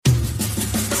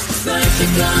First you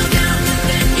go down and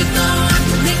then you go up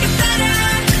to make it better,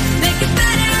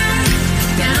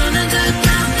 down to the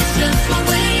ground, it's just one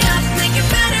way up, make it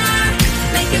better,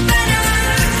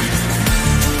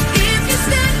 if you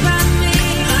stand by me,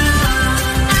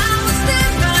 I will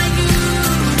stand by you,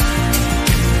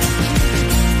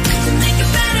 to make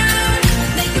it better.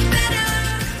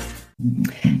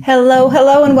 Hello,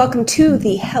 and welcome to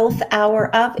the Health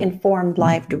Hour of Informed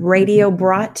Life Radio,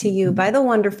 brought to you by the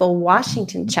wonderful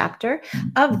Washington chapter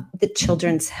of the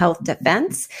Children's Health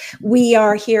Defense. We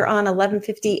are here on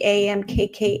 1150 AM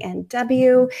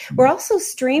KKNW. We're also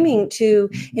streaming to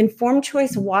Informed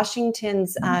Choice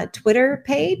Washington's Twitter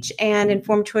page and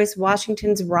Informed Choice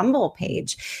Washington's Rumble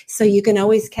page. So you can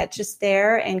always catch us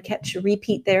there and catch a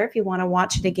repeat there if you want to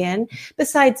watch it again,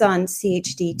 besides on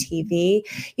CHD TV.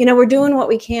 You know, we're doing what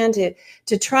we can to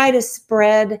try to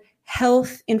spread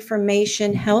health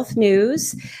information, health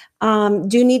news.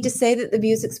 Do need to say that the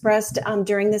views expressed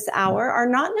during this hour are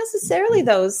not necessarily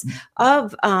those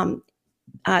of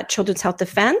Children's Health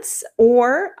Defense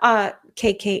or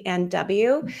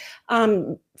KKNW.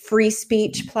 Free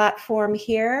speech platform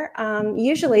here.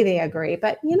 Usually they agree,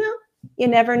 but you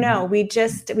never know. We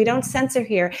don't censor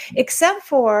here, except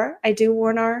for, I do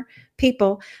warn our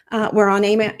people, we're on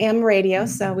AM radio,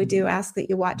 so we do ask that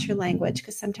you watch your language,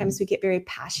 because sometimes we get very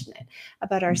passionate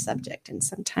about our subject, and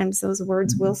sometimes those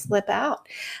words will slip out.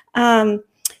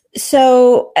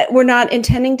 So we're not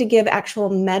intending to give actual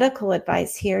medical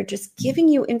advice here, just giving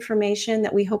you information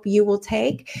that we hope you will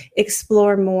take,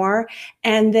 explore more,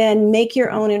 and then make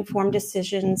your own informed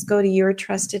decisions. Go to your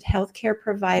trusted healthcare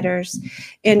providers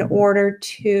in order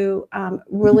to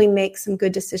really make some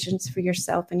good decisions for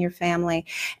yourself and your family.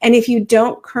 And if you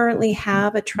don't currently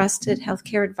have a trusted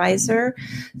healthcare advisor,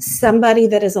 somebody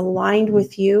that is aligned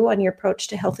with you on your approach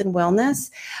to health and wellness,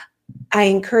 I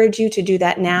encourage you to do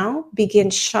that now. Begin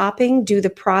shopping, do the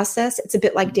process. It's a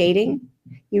bit like dating.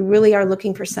 You really are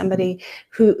looking for somebody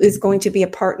who is going to be a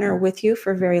partner with you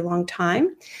for a very long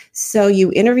time. So you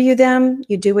interview them,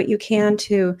 you do what you can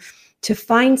to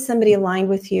find somebody aligned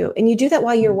with you. And you do that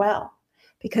while you're well,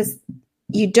 because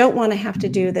you don't want to have to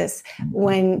do this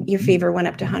when your fever went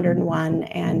up to 101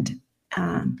 and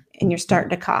you're starting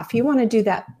to cough. You want to do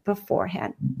that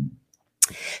beforehand.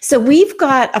 So we've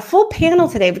got a full panel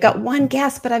today. We've got one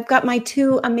guest, but I've got my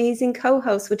two amazing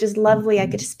co-hosts, which is lovely. I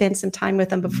get to spend some time with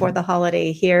them before the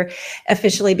holiday here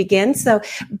officially begins. So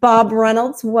Bob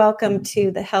Reynolds, welcome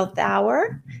to the Health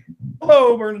Hour.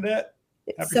 Hello, Bernadette.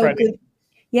 Happy Friday. Good.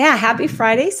 Yeah, happy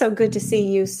Friday. So good to see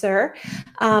you, sir.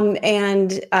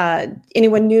 And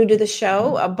anyone new to the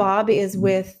show, Bob is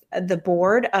with the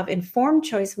board of Informed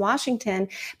Choice Washington,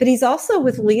 but he's also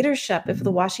with leadership of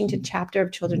the Washington chapter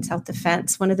of Children's Health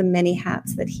Defense, one of the many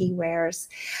hats that he wears.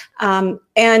 Anybody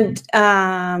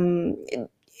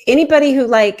who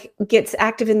gets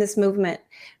active in this movement,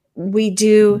 we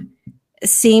do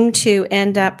seem to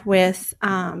end up with,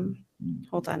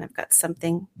 hold on, I've got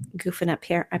something goofing up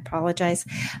here. I apologize.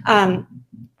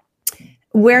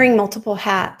 Wearing multiple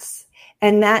hats.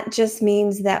 And that just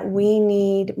means that we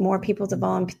need more people to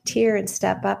volunteer and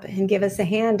step up and give us a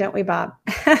hand, don't we, Bob?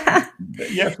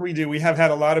 Yes, we do. We have had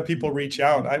a lot of people reach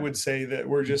out. I would say that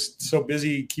we're just so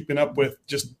busy keeping up with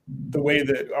just the way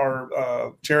that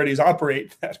our charities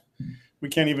operate that we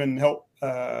can't even help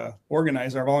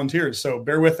organize our volunteers. So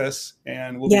bear with us,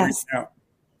 and we'll be reaching out.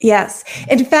 Yes.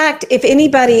 In fact, if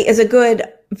anybody is a good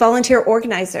volunteer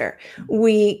organizer,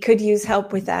 we could use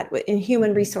help with that in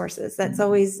human resources. That's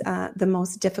always the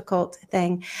most difficult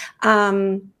thing.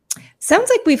 Sounds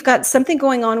like we've got something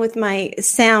going on with my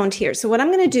sound here. So what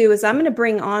I'm going to do is I'm going to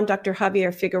bring on Dr.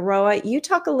 Javier Figueroa. You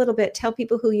talk a little bit, tell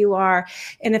people who you are,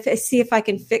 and see if I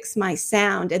can fix my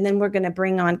sound. And then we're going to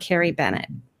bring on Carrie Bennett.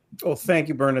 Well, thank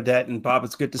you, Bernadette. And Bob,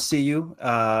 it's good to see you.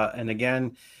 And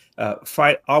again,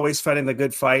 always fighting the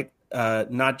good fight,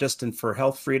 not just for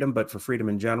health freedom, but for freedom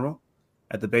in general.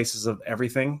 At the basis of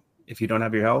everything, if you don't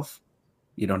have your health,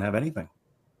 you don't have anything.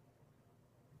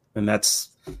 And that's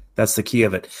the key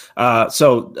of it.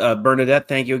 So Bernadette,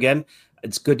 thank you again.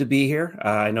 It's good to be here.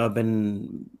 I know I've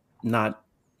been not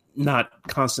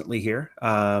constantly here,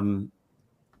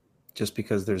 just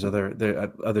because there's other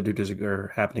duties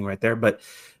are happening right there. But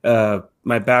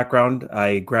my background,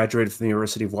 I graduated from the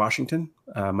University of Washington.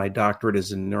 My doctorate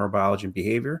is in neurobiology and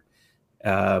behavior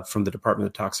from the Department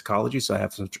of Toxicology. So I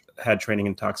have had training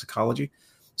in toxicology.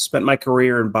 Spent my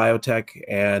career in biotech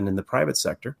and in the private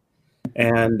sector.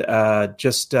 And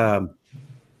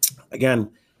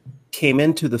again, came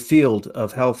into the field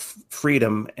of health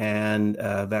freedom and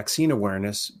vaccine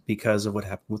awareness because of what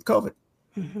happened with COVID.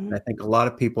 Mm-hmm. And I think a lot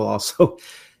of people also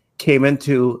came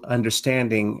into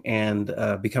understanding and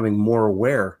becoming more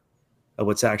aware of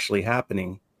what's actually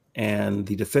happening and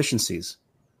the deficiencies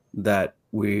that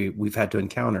we've had to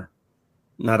encounter,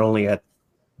 not only at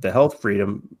the health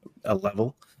freedom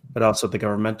level, but also at the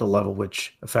governmental level,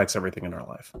 which affects everything in our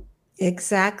life.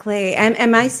 Exactly. And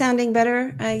am I sounding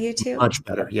better, you two? Much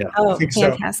better, yeah. Oh, I think so.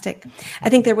 fantastic. I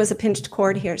think there was a pinched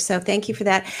cord here. So thank you for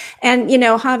that. And, you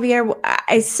know, Javier,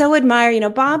 I so admire, you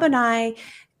know, Bob and I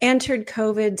entered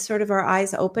COVID sort of our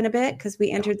eyes open a bit because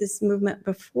we entered this movement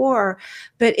before.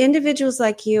 But individuals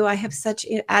like you, I have such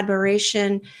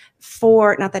admiration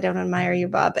for, not that I don't admire you,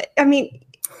 Bob, but I mean,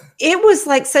 it was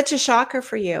like such a shocker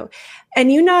for you.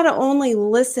 And you not only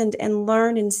listened and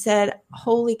learned and said,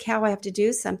 holy cow, I have to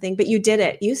do something, but you did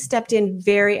it. You stepped in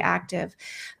very active,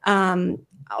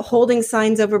 holding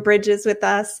signs over bridges with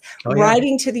us,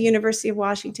 writing to the University of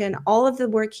Washington, all of the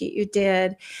work you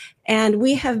did. And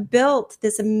we have built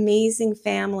this amazing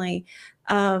family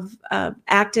of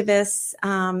activists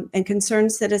and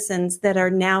concerned citizens that are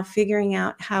now figuring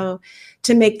out how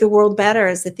to make the world better,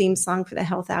 as the theme song for the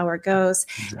Health Hour goes.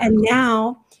 Exactly. And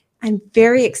now I'm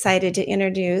very excited to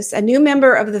introduce a new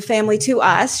member of the family to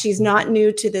us. She's not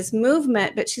new to this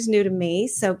movement, but she's new to me.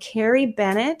 So Carrie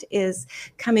Bennett is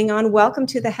coming on. Welcome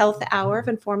to the Health Hour of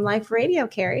Informed Life Radio,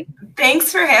 Carrie.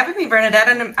 Thanks for having me, Bernadette.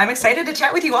 And I'm excited to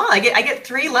chat with you all. I get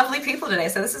three lovely people today,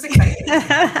 so this is exciting.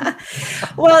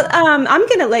 Well, I'm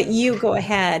going to let you go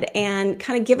ahead and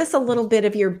kind of give us a little bit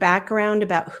of your background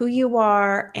about who you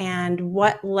are and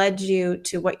what led you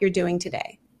to what you're doing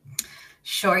today.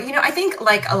 Sure. You know, I think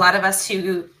like a lot of us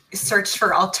who search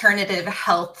for alternative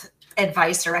health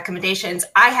advice or recommendations,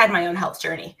 I had my own health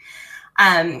journey.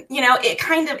 You know,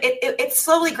 it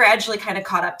slowly, gradually kind of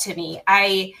caught up to me.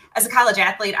 As a college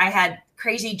athlete, I had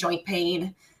crazy joint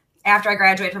pain. After I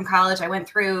graduated from college, I went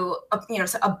through,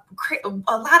 a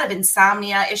lot of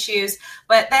insomnia issues.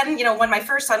 But then, you know, when my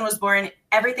first son was born,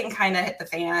 everything kind of hit the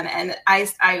fan, and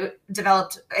I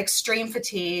developed extreme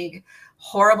fatigue,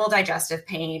 horrible digestive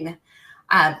pain.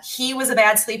 He was a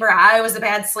bad sleeper. I was a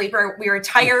bad sleeper. We were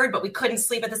tired, but we couldn't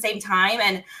sleep at the same time.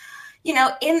 And, you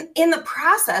know, in the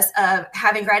process of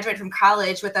having graduated from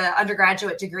college with an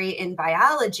undergraduate degree in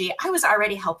biology, I was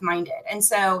already health-minded. And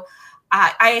so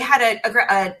I had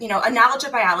a knowledge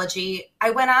of biology.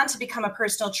 I went on to become a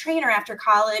personal trainer after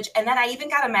college. And then I even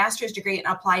got a master's degree in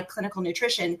applied clinical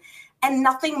nutrition. And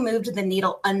nothing moved the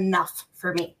needle enough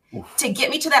for me to get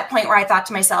me to that point where I thought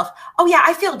to myself, oh yeah,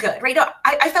 I feel good, right?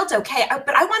 I felt okay,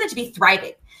 but I wanted to be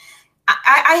thriving.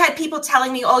 I had people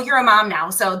telling me, oh, you're a mom now,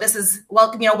 so this is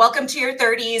welcome to your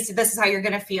 30s. This is how you're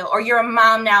going to feel. Or you're a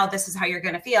mom now. This is how you're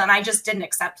going to feel. And I just didn't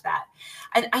accept that.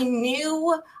 And I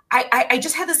knew I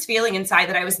just had this feeling inside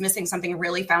that I was missing something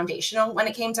really foundational when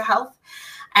it came to health.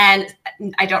 And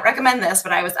I don't recommend this,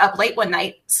 but I was up late one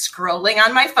night scrolling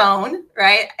on my phone,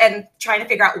 right? And trying to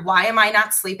figure out, why am I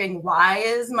not sleeping? Why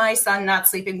is my son not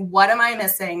sleeping? What am I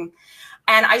missing?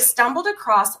 And I stumbled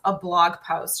across a blog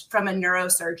post from a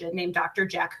neurosurgeon named Dr.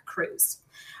 Jack Kruse.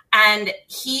 And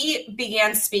he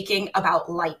began speaking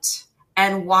about light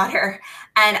and water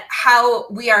and how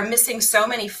we are missing so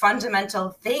many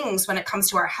fundamental things when it comes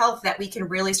to our health that we can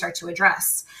really start to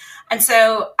address. And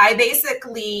so I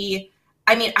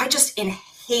just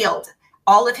inhaled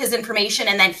all of his information.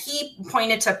 And then he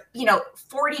pointed to,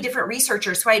 40 different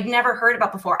researchers who I'd never heard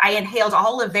about before. I inhaled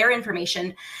all of their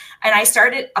information and I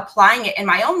started applying it in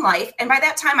my own life. And by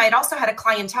that time, I had also had a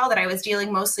clientele that I was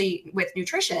dealing mostly with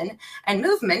nutrition and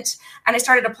movement. And I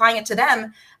started applying it to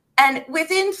them. And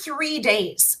within 3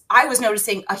 days, I was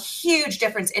noticing a huge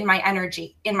difference in my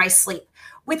energy, in my sleep.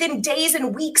 Within days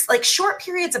and weeks, like short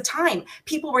periods of time,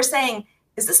 people were saying,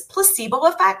 is this placebo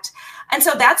effect? And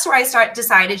so that's where I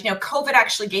decided, COVID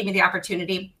actually gave me the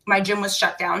opportunity. My gym was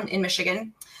shut down in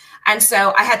Michigan. And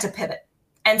so I had to pivot.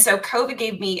 And so COVID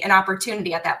gave me an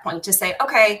opportunity at that point to say,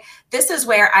 okay, this is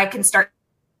where I can start.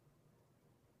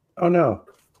 Oh, no.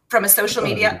 From a social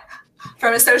media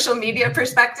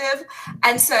perspective.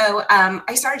 And so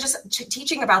I started just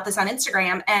teaching about this on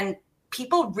Instagram, and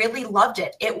people really loved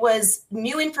it. It was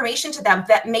new information to them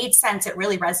that made sense. It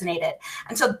really resonated.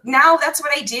 And so now that's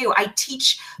what I do. I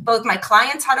teach both my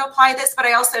clients how to apply this, but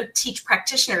I also teach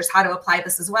practitioners how to apply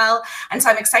this as well. And so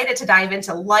I'm excited to dive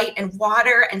into light and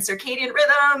water and circadian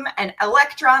rhythm and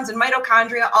electrons and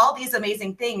mitochondria, all these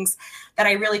amazing things that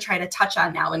I really try to touch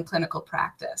on now in clinical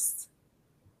practice.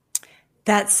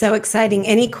 That's so exciting.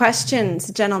 Any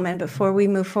questions, gentlemen, before we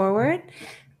move forward?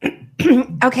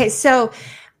 Okay, so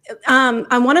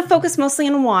I want to focus mostly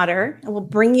on water. We'll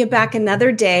bring you back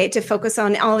another day to focus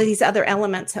on all of these other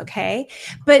elements, okay?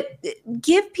 But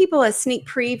give people a sneak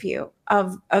preview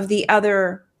of the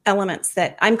other elements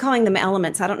that I'm calling them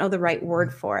elements. I don't know the right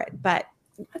word for it, but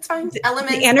That's fine.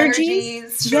 Elements, the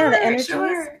energies. Sure, the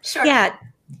energies. Sure. Yeah.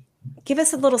 Give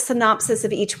us a little synopsis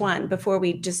of each one before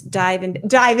we just dive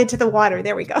into the water.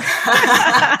 There we go.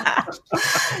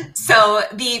 So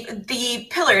the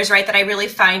pillars, right, that I really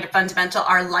find fundamental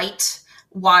are light,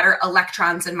 water,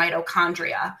 electrons, and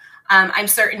mitochondria. I'm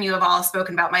certain you have all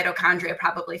spoken about mitochondria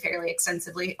probably fairly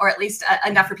extensively, or at least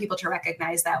enough for people to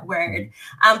recognize that word.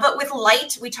 But with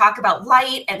light, we talk about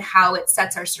light and how it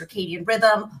sets our circadian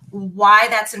rhythm, why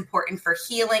that's important for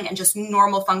healing and just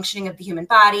normal functioning of the human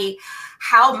body,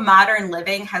 how modern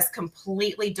living has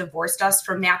completely divorced us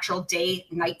from natural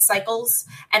day-night cycles,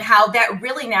 and how that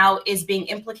really now is being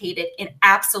implicated in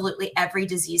absolutely every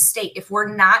disease state. If we're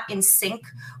not in sync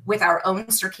with our own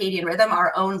circadian rhythm,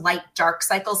 our own light-dark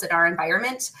cycles in our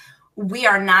environment, we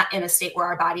are not in a state where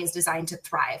our body is designed to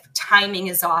thrive. Timing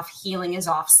is off, healing is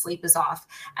off, sleep is off,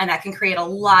 and that can create a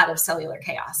lot of cellular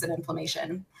chaos and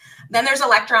inflammation. Then there's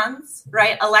electrons,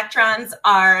 right? Electrons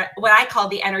are what I call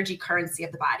the energy currency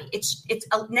of the body. It's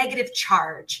a negative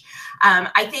charge.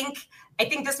 I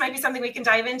think this might be something we can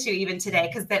dive into even today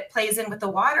because that plays in with the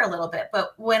water a little bit.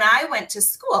 But when I went to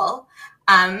school,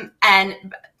 and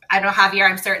I don't know, Javier,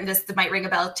 I'm certain this might ring a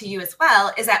bell to you as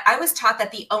well, is that I was taught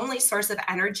that the only source of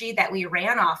energy that we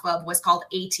ran off of was called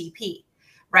ATP,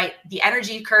 right? The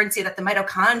energy currency that the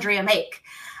mitochondria make.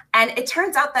 And it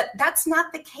turns out that that's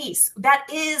not the case. That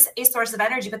is a source of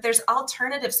energy, but there's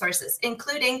alternative sources,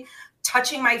 including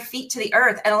touching my feet to the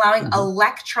earth and allowing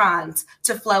electrons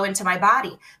to flow into my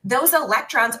body. Those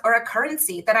electrons are a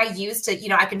currency that I use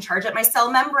to, I can charge up my cell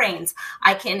membranes.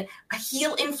 I can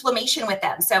heal inflammation with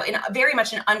them. So in very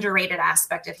much an underrated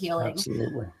aspect of healing.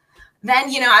 Absolutely.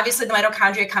 Then, obviously the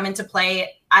mitochondria come into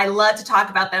play. I love to talk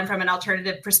about them from an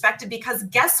alternative perspective because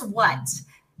guess what?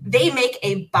 They make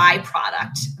a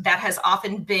byproduct that has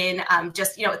often been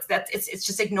it's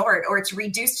just ignored or it's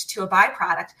reduced to a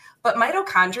byproduct. But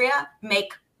mitochondria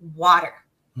make water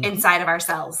inside of our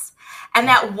cells. And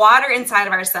that water inside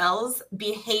of our cells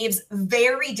behaves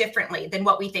very differently than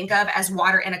what we think of as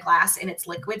water in a glass in its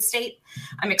liquid state.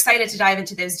 I'm excited to dive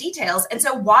into those details. And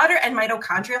so water and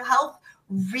mitochondrial health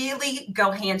really go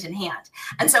hand in hand.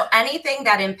 And so anything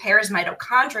that impairs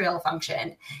mitochondrial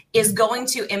function is going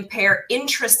to impair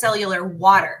intracellular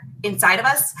water inside of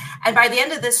us. And by the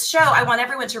end of this show, I want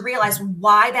everyone to realize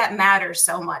why that matters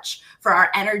so much for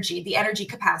our energy, the energy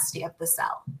capacity of the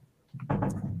cell.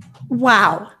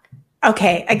 Wow.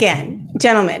 Okay. Again,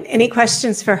 gentlemen, any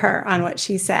questions for her on what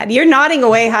she said? You're nodding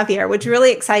away, Javier, which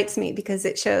really excites me because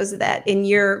it shows that in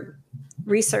your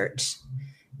research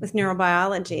with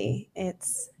neurobiology,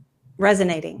 it's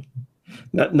resonating.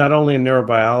 Not only in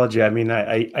neurobiology. I mean,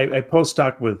 I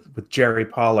postdoc with Jerry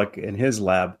Pollack in his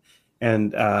lab,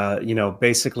 and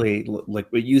basically,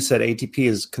 like what you said, ATP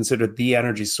is considered the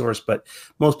energy source, but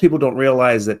most people don't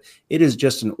realize that it is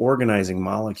just an organizing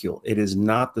molecule. It is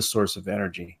not the source of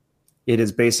energy. It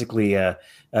is basically it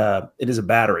is a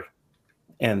battery,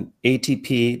 and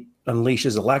ATP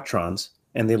unleashes electrons,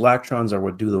 and the electrons are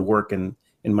what do the work in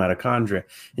mitochondria.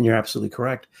 And you're absolutely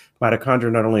correct. Mitochondria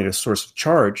are not only a source of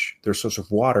charge, they're a source of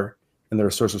water, and they're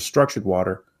a source of structured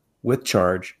water with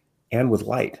charge and with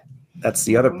light. That's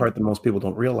the other part that most people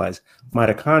don't realize.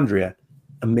 Mitochondria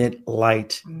emit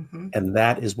light, and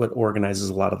that is what organizes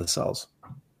a lot of the cells.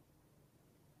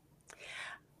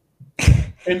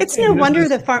 It's no wonder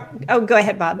the farm. Oh, go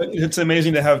ahead, Bob. It's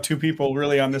amazing to have two people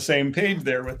really on the same page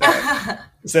there with that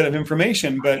set of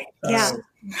information. But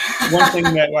one thing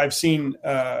that I've seen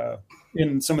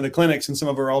in some of the clinics and some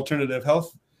of our alternative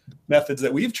health methods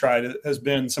that we've tried has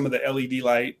been some of the LED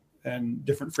light and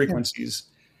different frequencies.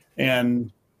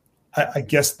 And I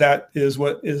guess that is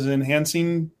what is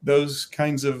enhancing those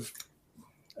kinds of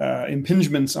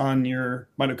impingements on your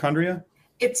mitochondria.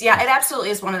 It absolutely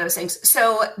is one of those things.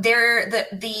 So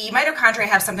the mitochondria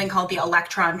have something called the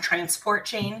electron transport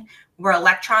chain, where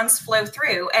electrons flow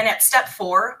through. And at step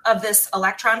 4 of this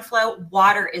electron flow,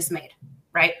 water is made,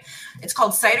 right? It's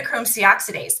called cytochrome C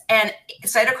oxidase. And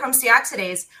cytochrome C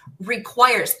oxidase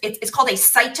requires, it's called a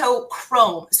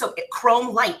cytochrome. So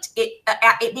chrome light,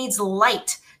 it needs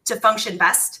light to function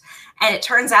best. And it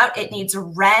turns out it needs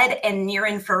red and near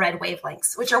infrared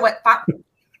wavelengths, which are what...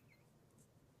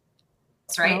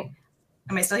 right? Oh.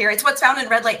 Am I still here? It's what's found in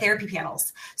red light therapy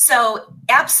panels. So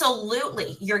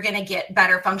absolutely, you're going to get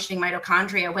better functioning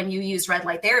mitochondria when you use red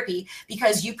light therapy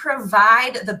because you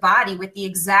provide the body with the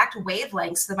exact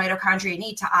wavelengths the mitochondria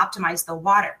need to optimize the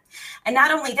water. And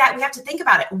not only that, we have to think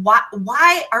about it.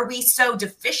 Why are we so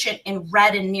deficient in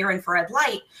red and near infrared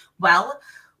light? Well,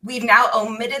 we've now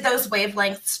omitted those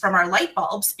wavelengths from our light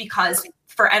bulbs because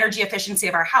for energy efficiency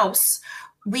of our house.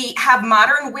 We have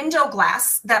modern window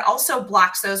glass that also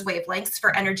blocks those wavelengths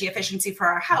for energy efficiency for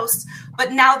our house.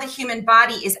 But now the human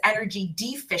body is energy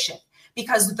deficient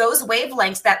because those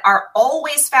wavelengths that are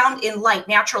always found in light,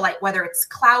 natural light, whether it's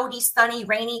cloudy, sunny,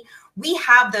 rainy, we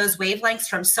have those wavelengths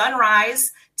from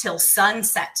sunrise till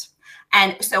sunset.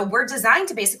 And so we're designed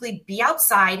to basically be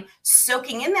outside,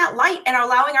 soaking in that light and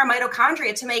allowing our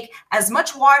mitochondria to make as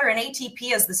much water and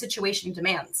ATP as the situation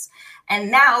demands.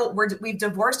 And now we've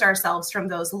divorced ourselves from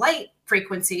those light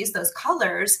frequencies, those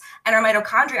colors, and our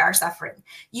mitochondria are suffering.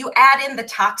 You add in the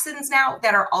toxins now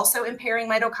that are also impairing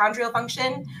mitochondrial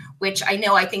function, which I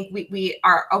think we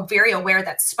are very aware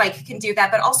that spike can do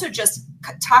that, but also just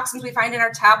toxins we find in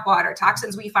our tap water,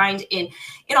 toxins we find in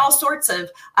all sorts of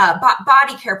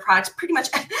body care products, pretty much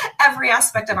every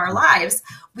aspect of our lives.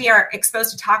 We are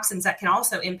exposed to toxins that can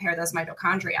also impair those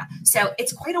mitochondria. So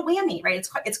it's quite a whammy, right?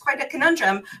 It's quite a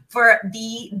conundrum for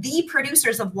the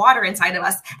producers of water inside of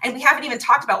us. And we haven't even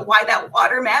talked about why that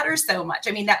water matters so much.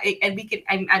 I mean,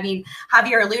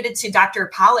 Javier alluded to Dr.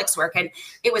 Pollack's work, and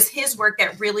it was his work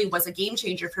that really was a game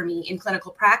changer for me in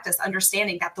clinical practice,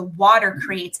 understanding that the water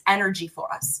creates energy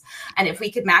for us. And if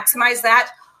we could maximize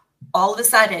that, all of a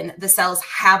sudden the cells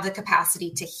have the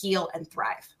capacity to heal and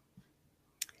thrive.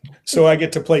 So I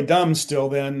get to play dumb still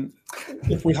then.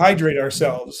 If we hydrate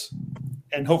ourselves,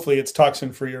 and hopefully it's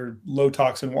toxin for your low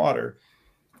toxin water,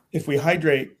 if we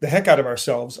hydrate the heck out of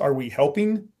ourselves, are we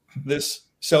helping this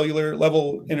cellular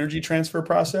level energy transfer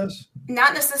process?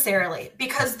 Not necessarily,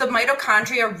 because the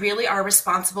mitochondria really are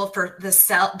responsible for the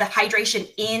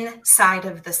hydration inside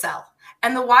of the cell.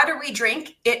 And the water we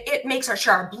drink, it makes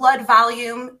sure our blood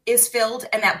volume is filled,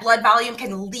 and that blood volume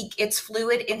can leak its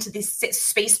fluid into the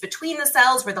space between the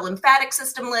cells where the lymphatic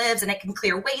system lives, and it can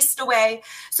clear waste away.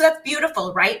 So that's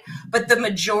beautiful, right? But the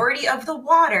majority of the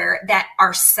water that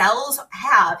our cells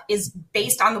have is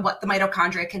based on what the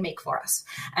mitochondria can make for us.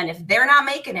 And if they're not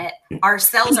making it, our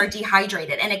cells are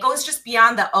dehydrated. And it goes just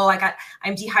beyond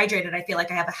I'm dehydrated, I feel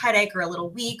like I have a headache or a little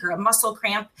weak or a muscle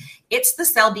cramp. It's the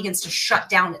cell begins to shut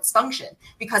down its function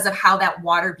because of how that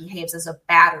water behaves as a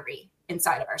battery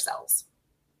inside of our cells.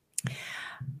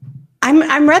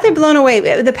 I'm rather blown away.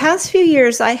 The past few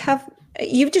years,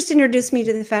 you've just introduced me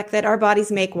to the fact that our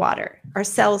bodies make water, our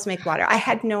cells make water. I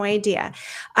had no idea.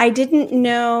 I didn't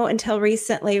know until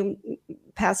recently,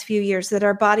 past few years, that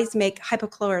our bodies make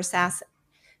hypochlorous acid,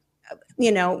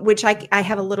 which I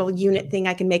have a little unit thing.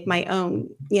 I can make my own,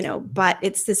 but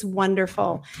it's this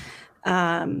wonderful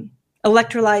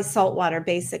electrolyzed salt water,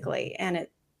 basically. And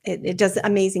it does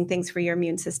amazing things for your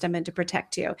immune system and to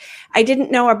protect you. I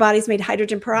didn't know our bodies made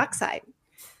hydrogen peroxide,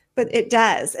 but it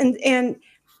does. And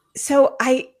so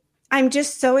I'm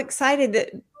just so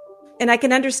excited and I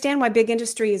can understand why big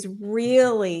industry is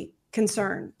really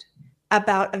concerned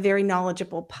about a very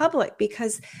knowledgeable public,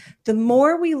 because the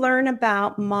more we learn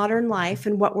about modern life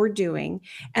and what we're doing,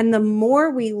 and the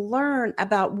more we learn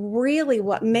about really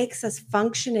what makes us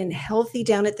function and healthy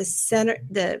down at the center,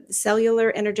 the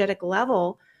cellular energetic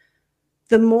level,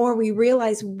 the more we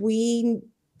realize we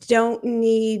don't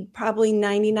need probably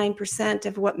 99%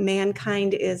 of what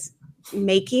mankind is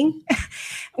making.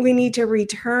 We need to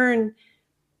return,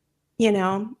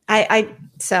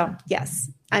 so yes,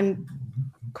 I'm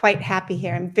quite happy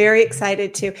here. I'm very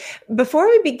excited too. Before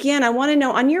we begin, I want to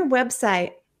know, on your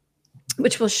website,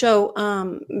 which will show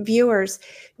viewers,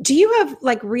 do you have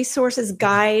resources,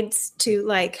 guides to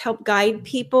help guide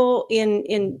people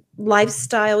in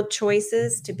lifestyle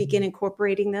choices to begin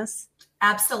incorporating this?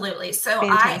 Absolutely. So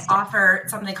Fantastic. I offer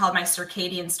something called my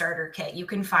Circadian Starter Kit. You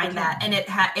can find that, and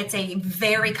it's a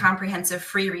very comprehensive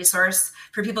free resource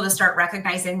for people to start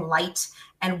recognizing light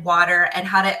and water and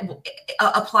how to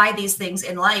apply these things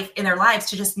in their lives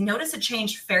to just notice a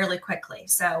change fairly quickly.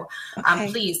 So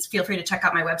please feel free to check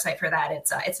out my website for that.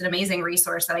 It's an amazing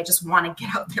resource that I just want to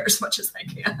get out there as much as I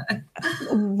can.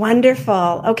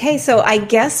 Wonderful. Okay, so I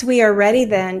guess we are ready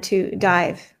then to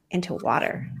dive into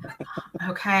water.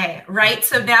 Okay, right.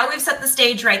 So now we've set the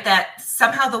stage, right, that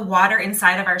somehow the water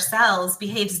inside of our cells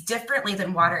behaves differently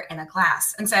than water in a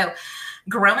glass. And so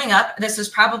growing up, this was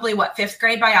probably 5th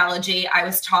grade biology. I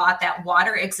was taught that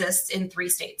water exists in 3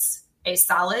 states: a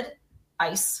solid,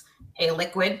 ice, a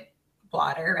liquid,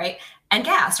 water, right? And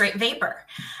gas, right? Vapor.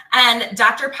 And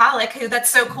Dr. Pollack, that's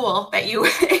so cool that you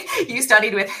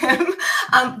studied with him.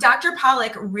 Dr.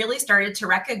 Pollack really started to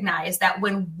recognize that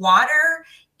when water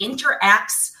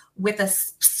interacts with a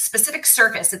specific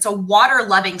surface, it's a water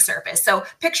loving surface. So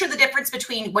picture the difference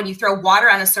between when you throw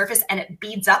water on a surface and it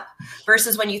beads up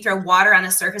versus when you throw water on a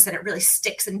surface and it really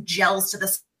sticks and gels to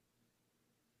the.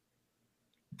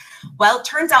 Well, it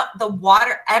turns out the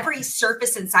water, every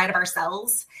surface inside of our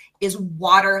cells is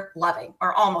water loving,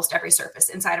 or almost every surface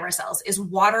inside of our cells is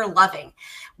water loving.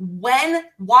 When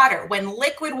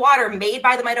liquid water made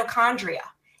by the mitochondria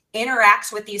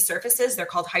interacts with these surfaces, they're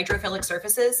called hydrophilic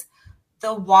surfaces,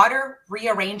 the water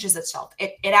rearranges itself.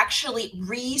 It actually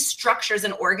restructures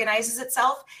and organizes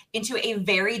itself into a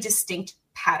very distinct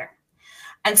pattern.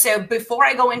 And so before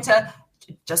I go into that,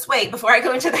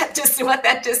 what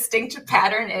that distinct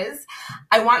pattern is,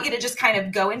 I want you to just kind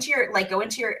of go into your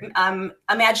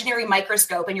imaginary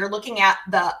microscope, and you're looking at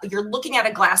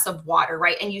a glass of water,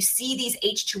 right? And you see these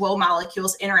H2O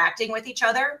molecules interacting with each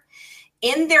other.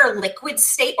 In their liquid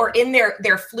state, or in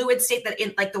their fluid state, that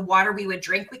in like the water we would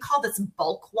drink, we call this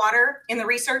bulk water in the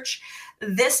research.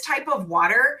 This type of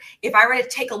water, if I were to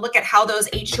take a look at how those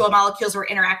H2O molecules were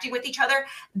interacting with each other,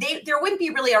 there wouldn't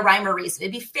be really a rhyme or reason.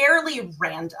 It'd be fairly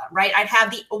random, right? I'd have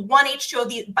the one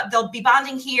H2O, they'll be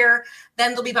bonding here,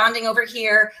 then they'll be bonding over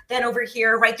here, then over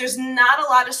here, right? There's not a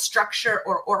lot of structure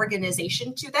or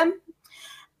organization to them.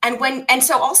 And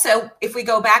so also, if we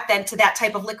go back then to that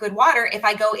type of liquid water, if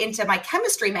I go into my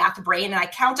chemistry math brain and I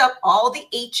count up all the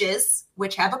H's,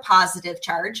 which have a positive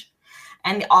charge,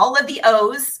 and all of the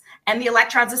O's and the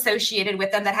electrons associated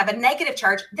with them that have a negative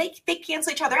charge, they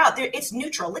cancel each other out. It's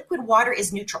neutral. Liquid water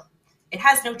is neutral. It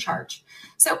has no charge.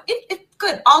 So it's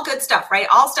good, all good stuff, right?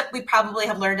 All stuff we probably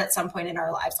have learned at some point in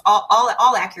our lives,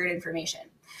 all accurate information.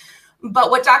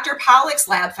 But what Dr. Pollack's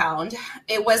lab found,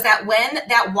 it was that when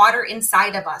that water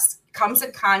inside of us comes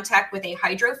in contact with a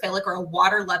hydrophilic or a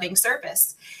water-loving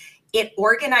surface, it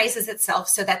organizes itself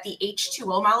so that the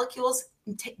H2O molecules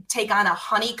take on a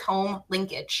honeycomb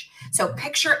linkage. So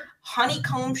picture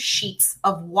honeycomb sheets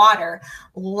of water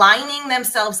lining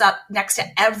themselves up next to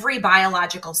every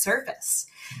biological surface.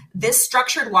 This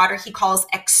structured water he calls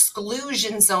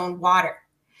exclusion zone water,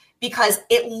 because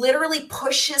it literally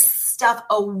pushes stuff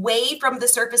away from the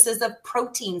surfaces of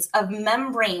proteins, of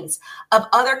membranes, of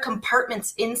other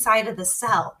compartments inside of the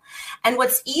cell. And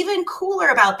what's even cooler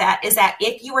about that is that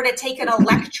if you were to take an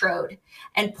electrode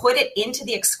and put it into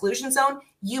the exclusion zone,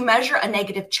 you measure a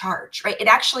negative charge, right? It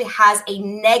actually has a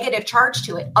negative charge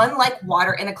to it, unlike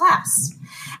water in a glass.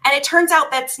 And it turns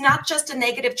out that's not just a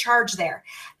negative charge there.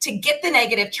 To get the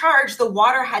negative charge, the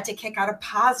water had to kick out a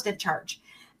positive charge.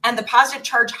 And the positive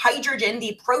charge hydrogen,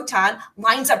 the proton,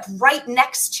 lines up right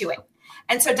next to it.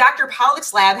 And so Dr.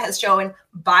 Pollack's lab has shown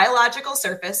biological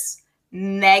surface,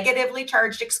 negatively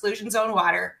charged exclusion zone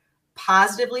water,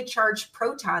 positively charged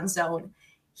proton zone.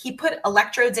 He put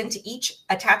electrodes into each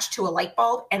attached to a light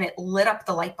bulb, and it lit up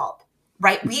the light bulb,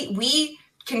 right? We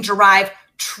can derive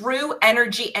true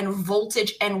energy and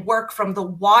voltage and work from the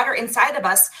water inside of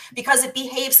us because it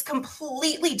behaves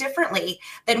completely differently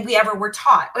than we ever were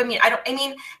taught. And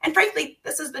frankly,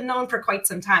 this has been known for quite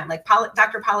some time. Like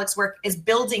Dr. Pollack's work is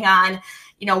building on,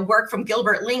 work from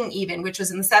Gilbert Ling, even, which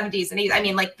was in the 70s and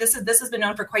 80s. This has been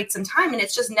known for quite some time, and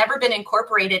it's just never been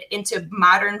incorporated into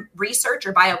modern research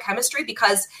or biochemistry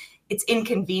because it's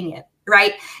inconvenient.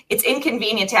 Right? It's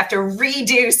inconvenient to have to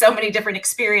redo so many different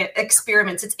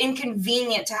experiments. It's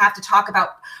inconvenient to have to talk about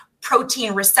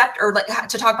protein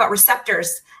to talk about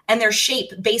receptors and their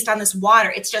shape based on this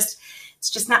water. It's just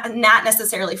not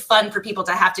necessarily fun for people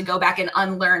to have to go back and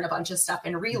unlearn a bunch of stuff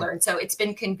and relearn. So it's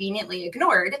been conveniently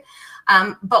ignored.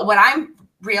 But what I'm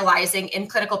realizing in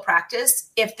clinical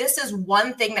practice, if this is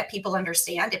one thing that people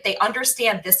understand, if they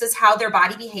understand this is how their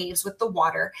body behaves with the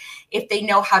water, if they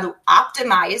know how to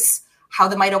optimize how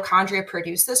the mitochondria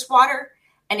produce this water,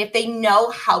 and if they know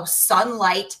how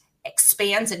sunlight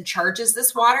expands and charges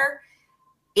this water,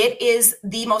 it is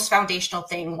the most foundational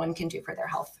thing one can do for their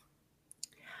health.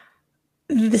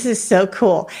 This is so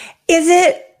cool.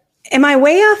 Am I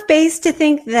way off base to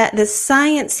think that the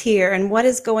science here and what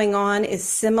is going on is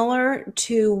similar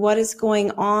to what is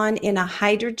going on in a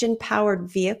hydrogen-powered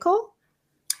vehicle?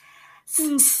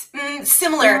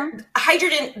 Similar. Yeah.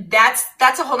 Hydrogen, that's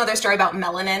a whole other story about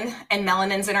melanin and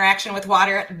melanin's interaction with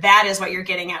water. That is what you're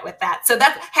getting at with that. So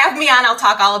have me on, I'll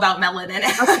talk all about melanin.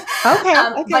 Okay.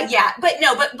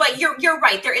 But you're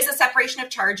right. There is a separation of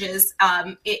charges,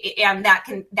 and that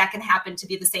can happen to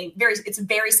be the same. It's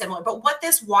very similar. But what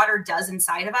this water does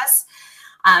inside of us,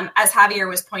 as Javier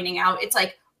was pointing out, it's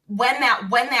like when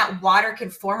that water can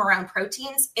form around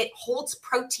proteins, it holds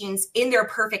proteins in their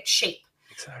perfect shape.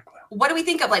 Exactly. What do we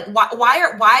think of? Like,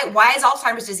 why is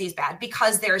Alzheimer's disease bad?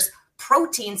 Because there's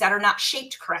proteins that are not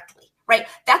shaped correctly, right?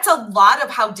 That's a lot of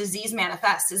how disease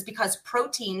manifests, is because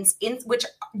proteins which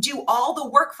do all the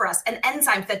work for us, and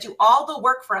enzymes that do all the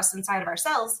work for us inside of our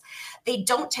cells, they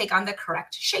don't take on the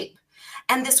correct shape.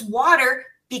 And this water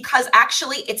because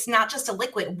actually it's not just a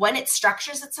liquid. When it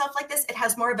structures itself like this, it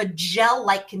has more of a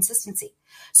gel-like consistency.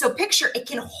 So picture it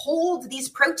can hold these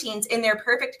proteins in their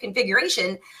perfect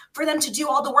configuration for them to do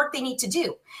all the work they need to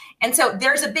do. And so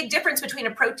there's a big difference between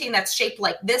a protein that's shaped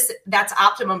like this, that's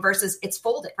optimum, versus it's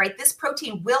folded, right? This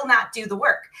protein will not do the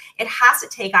work. It has to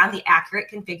take on the accurate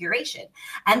configuration.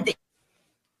 And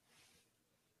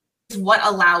what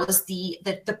allows the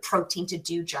protein to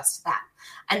do just that.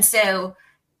 And so,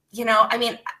 you know, I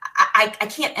mean, I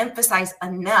can't emphasize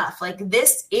enough, like,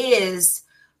 this is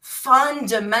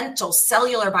fundamental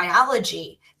cellular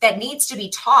biology that needs to be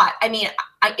taught. I mean,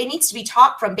 it needs to be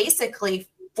taught from basically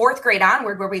 4th grade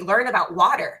onward, where we learn about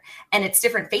water and its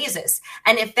different phases.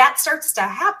 And if that starts to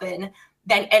happen,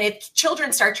 then, and if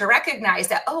children start to recognize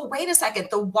that, oh, wait a second,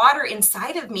 the water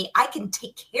inside of me, I can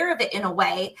take care of it in a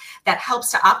way that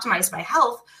helps to optimize my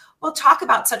health. We'll talk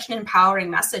about such an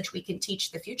empowering message we can teach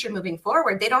the future moving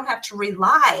forward. They don't have to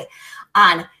rely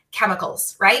on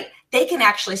chemicals, right? They can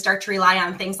actually start to rely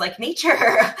on things like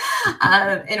nature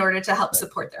in order to help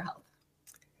support their health.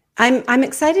 I'm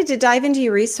excited to dive into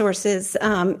your resources.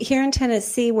 Here in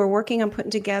Tennessee, we're working on putting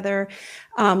together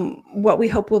what we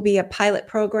hope will be a pilot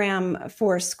program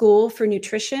for school, for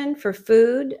nutrition, for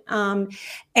food.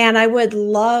 And I would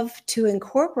love to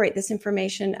incorporate this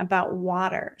information about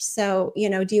water. So, you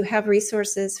know, do you have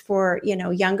resources for, you know,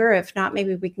 younger? If not,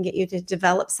 maybe we can get you to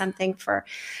develop something for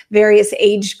various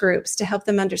age groups to help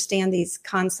them understand these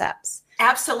concepts.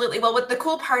 Absolutely. Well, what the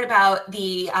cool part about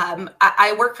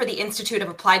I work for the Institute of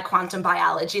Applied Quantum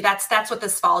Biology. That's what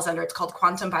this falls under. It's called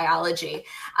quantum biology.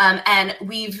 And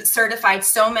we've certified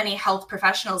so many health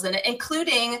professionals in it,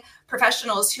 including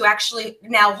professionals who actually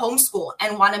now homeschool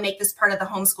and want to make this part of the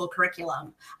homeschool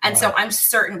curriculum. And so I'm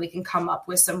certain we can come up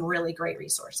with some really great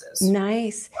resources.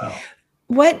 Nice. Wow.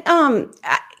 What,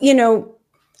 you know,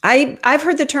 I've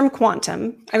heard the term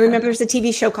quantum. I remember there's a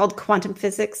TV show called Quantum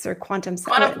Physics or Quantum Leap.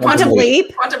 Quantum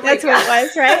Leap, that's what it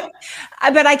was, right?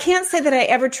 But I can't say that I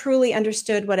ever truly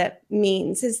understood what it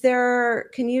means.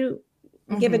 Can you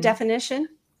give a definition?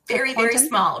 Very, very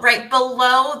small, right?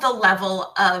 Below the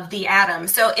level of the atom.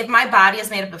 So if my body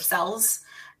is made up of cells,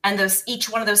 and each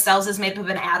one of those cells is made up of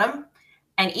an atom,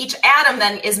 and each atom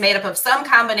then is made up of some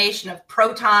combination of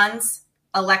protons,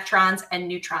 electrons, and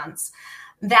neutrons.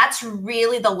 That's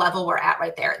really the level we're at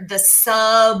right there, the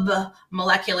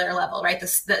sub-molecular level, right? The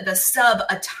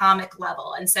subatomic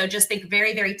level. And so just think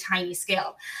very, very tiny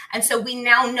scale. And so we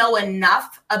now know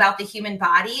enough about the human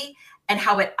body and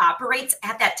how it operates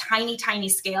at that tiny, tiny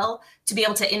scale to be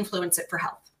able to influence it for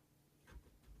health.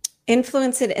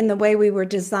 Influence it in the way we were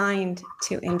designed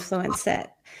to influence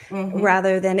it,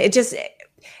 rather than it just...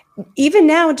 Even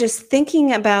now, just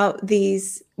thinking about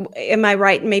these, am I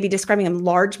right, maybe describing them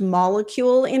large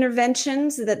molecule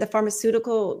interventions that the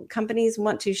pharmaceutical companies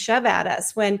want to shove at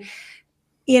us when,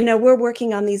 you know, we're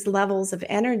working on these levels of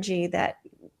energy that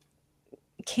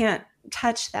can't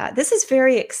touch that. This is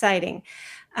very exciting.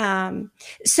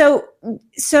 So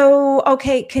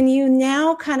okay, can you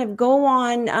now kind of go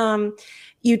on,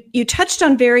 you touched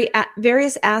on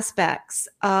various aspects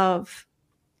of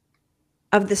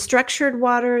the structured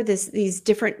water, these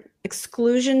different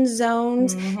exclusion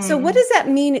zones. So what does that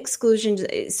mean,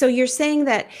 exclusion? So you're saying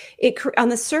that it on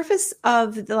the surface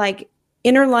of the like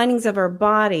inner linings of our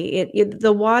body,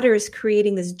 the water is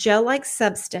creating this gel-like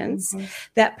substance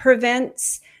that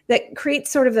creates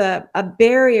sort of a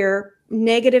barrier,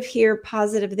 negative here,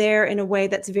 positive there, in a way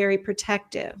that's very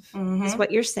protective, is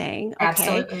what you're saying. Okay.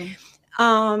 Absolutely.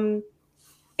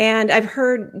 And I've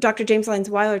heard Dr. James Lyons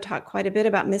Weiler talk quite a bit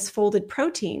about misfolded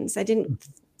proteins. I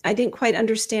didn't quite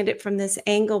understand it from this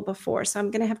angle before, so I'm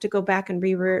going to have to go back and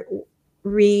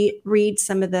reread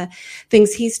some of the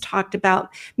things he's talked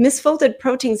about. Misfolded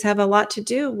proteins have a lot to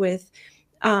do with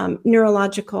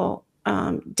neurological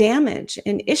damage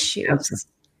and issues.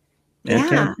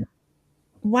 Yeah.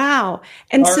 Wow.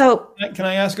 And so, can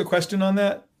I ask a question on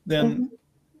that? Then.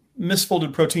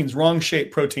 Misfolded proteins, wrong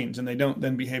shaped proteins, and they don't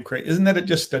then behave correctly. Isn't that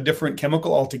just a different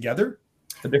chemical altogether?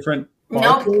 A different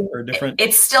molecule or different?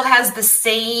 It still has the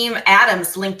same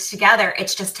atoms linked together.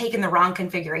 It's just taken the wrong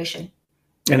configuration.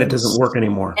 And it doesn't work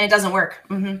anymore. And it doesn't work.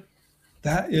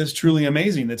 That is truly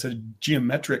amazing. It's a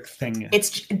geometric thing.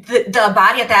 It's the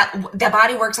body the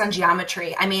body works on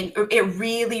geometry. I mean, it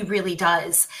really, really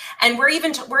does. And we're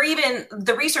even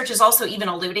the research is also even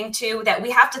alluding to that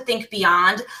we have to think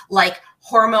beyond like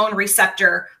hormone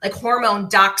receptor, like hormone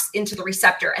docks into the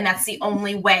receptor. And that's the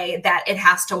only way that it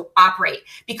has to operate,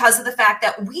 because of the fact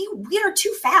that we are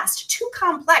too fast, too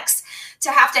complex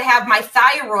to have my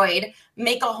thyroid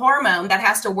make a hormone that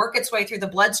has to work its way through the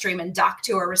bloodstream and dock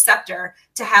to a receptor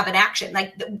to have an action.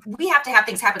 Like, we have to have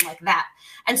things happen like that.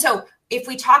 And so if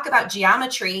we talk about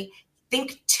geometry,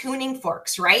 think tuning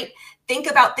forks, right? Think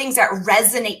about things that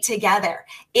resonate together.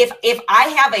 If I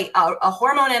have a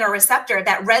hormone and a receptor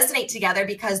that resonate together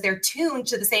because they're tuned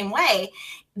to the same way,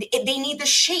 they need the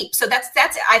shape. So that's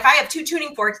if I have two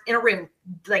tuning forks in a room,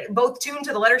 like both tuned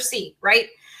to the letter C, right?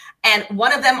 And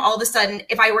one of them, all of a sudden,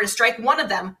 if I were to strike one of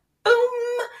them,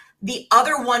 boom, the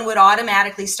other one would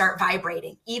automatically start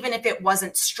vibrating, even if it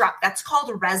wasn't struck. That's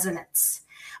called resonance.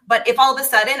 But if all of a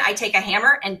sudden I take a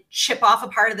hammer and chip off a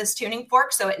part of this tuning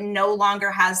fork so it no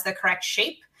longer has the correct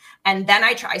shape, and then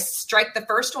I strike the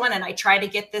first one and I try to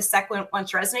get this second one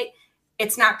to resonate,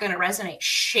 it's not going to resonate.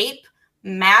 Shape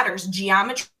matters,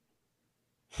 geometry.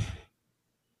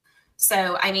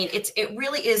 So, I mean, it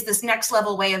really is this next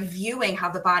level way of viewing how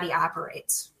the body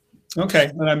operates.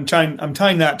 Okay, and I'm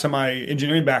tying that to my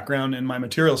engineering background and my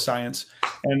material science,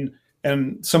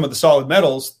 and some of the solid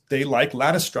metals, they like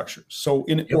lattice structures. So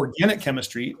in organic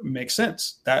chemistry, it makes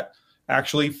sense. That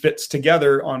actually fits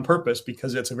together on purpose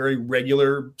because it's a very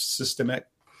regular, systemic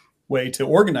way to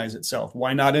organize itself.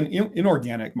 Why not in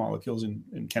inorganic molecules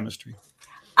in chemistry?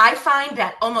 I find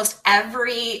that almost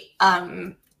every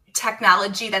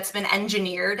technology that's been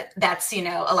engineered, that's,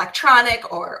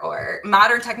 electronic or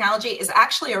modern technology, is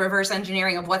actually a reverse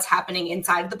engineering of what's happening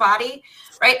inside the body,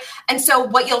 right? And so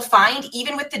what you'll find,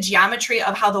 even with the geometry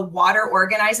of how the water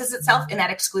organizes itself in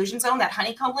that exclusion zone, that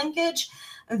honeycomb linkage,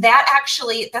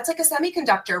 that's like a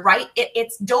semiconductor, right?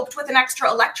 It's doped with an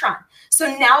extra electron.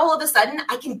 So now all of a sudden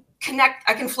I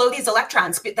can flow these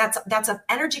electrons. That's an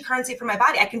energy currency for my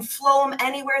body. I can flow them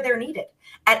anywhere they're needed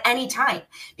at any time.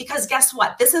 Because guess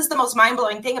what? This is the most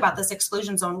mind-blowing thing about this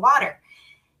exclusion zone water.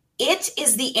 It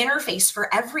is the interface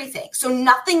for everything. So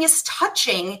nothing is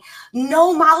touching.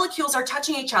 No molecules are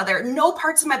touching each other. No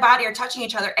parts of my body are touching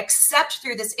each other except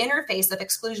through this interface of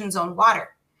exclusion zone water.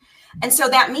 And so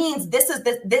that means this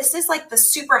is like the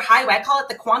super highway. I call it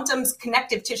the quantum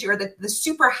connective tissue, or the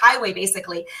super highway,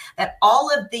 basically, that all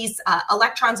of these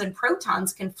electrons and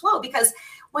protons can flow. Because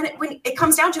when it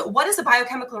comes down to it, what is a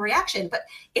biochemical reaction? But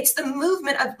it's the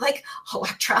movement of like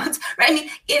electrons, right? I mean,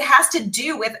 it has to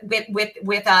do with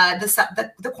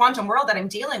the quantum world that I'm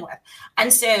dealing with.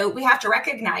 And so we have to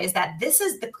recognize that this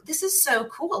is so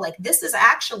cool. Like, this is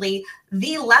actually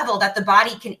the level that the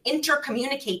body can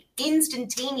intercommunicate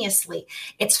instantaneously.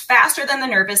 It's faster than the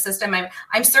nervous system.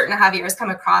 I'm certain Javier has come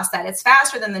across that. It's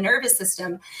faster than the nervous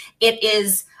system. It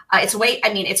is. It's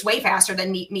way faster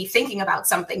than me thinking about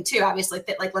something too. Obviously,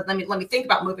 like let me think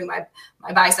about moving my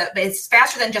bicep. But it's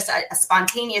faster than just a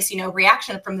spontaneous,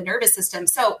 reaction from the nervous system.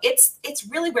 So it's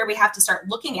really where we have to start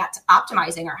looking at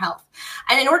optimizing our health.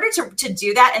 And in order to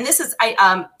do that, and this is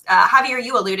Javier,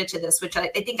 you alluded to this, which I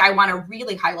think I want to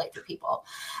really highlight for people,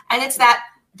 and it's that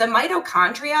the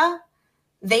mitochondria,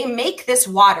 they make this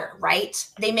water, right?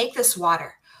 They make this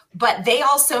water. But they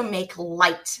also make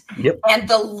light. Yep. And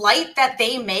the light that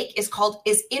they make is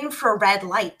infrared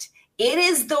light. It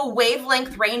is the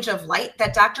wavelength range of light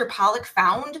that Dr. Pollack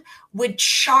found would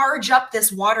charge up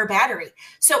this water battery.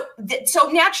 So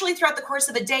naturally throughout the course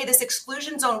of a day, this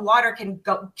exclusion zone water can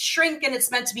go shrink, and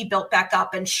it's meant to be built back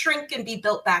up, and shrink and be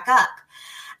built back up.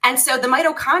 And so the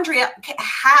mitochondria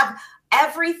have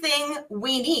everything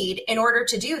we need in order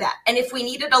to do that. And if we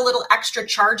needed a little extra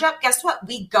charge up, guess what?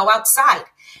 We go outside,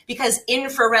 because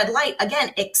infrared light,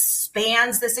 again,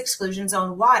 expands this exclusion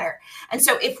zone water. And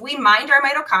so if we mind our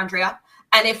mitochondria,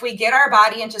 and if we get our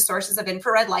body into sources of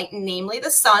infrared light, namely the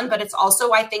sun, but it's also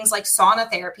why things like sauna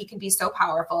therapy can be so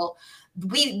powerful,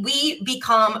 we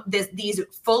become these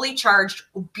fully charged,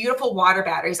 beautiful water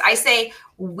batteries. I say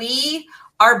we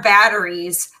are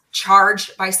batteries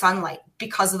charged by sunlight,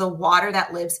 because of the water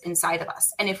that lives inside of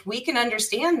us. And if we can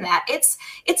understand that, it's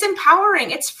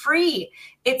empowering, it's free,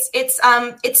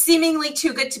 it's seemingly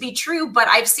too good to be true, but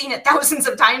I've seen it thousands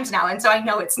of times now, and so I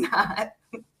know it's not.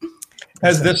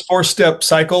 Has this 4-step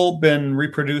cycle been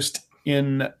reproduced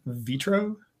in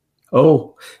vitro?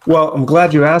 Oh, well, I'm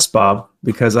glad you asked, Bob,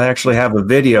 because I actually have a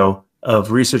video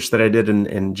of research that I did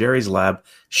in Jerry's lab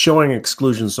showing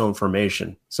exclusion zone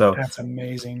formation. So that's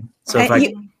amazing. So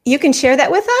you can share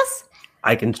that with us?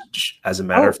 I can, as a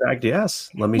matter of fact, yes.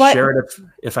 Let me share it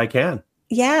if I can.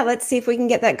 Yeah, let's see if we can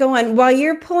get that going. While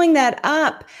you're pulling that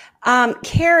up,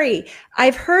 Carrie,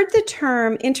 I've heard the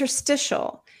term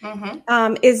interstitial.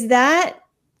 Mm-hmm. Is that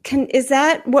Is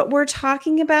that what we're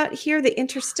talking about here, the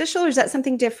interstitial, or is that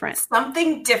something different?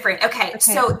 Something different. Okay.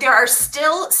 So there are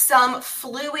still some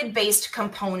fluid-based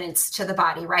components to the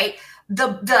body, right?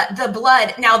 The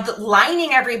blood, now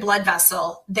lining every blood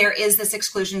vessel, there is this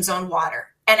exclusion zone water.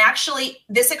 And actually,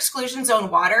 this exclusion zone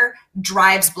water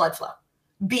drives blood flow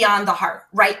beyond the heart,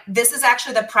 right? This is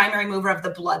actually the primary mover of the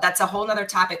blood. That's a whole nother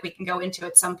topic we can go into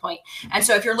at some point. And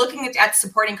so if you're looking at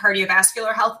supporting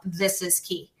cardiovascular health, this is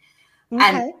key.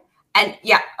 Okay. And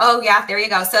yeah, there you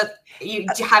go. So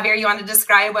Javier, you want to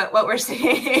describe what we're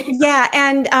saying? Yeah,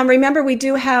 and remember, we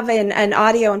do have an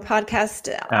audio and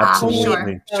podcast.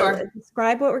 Absolutely. Sure.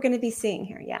 Describe what we're going to be seeing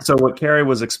here. Yeah. So what Carrie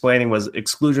was explaining was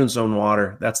exclusion zone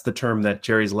water. That's the term that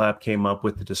Jerry's lab came up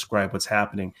with to describe what's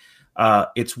happening.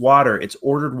 It's water. It's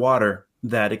ordered water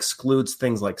that excludes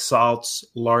things like salts,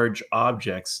 large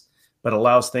objects, but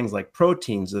allows things like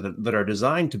proteins that are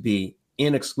designed to be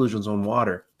in exclusion zone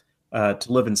water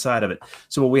to live inside of it.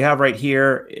 So what we have right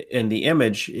here in the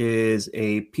image is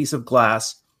a piece of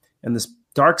glass, and this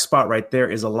dark spot right there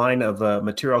is a line of a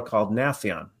material called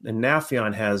Nafion. And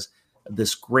Nafion has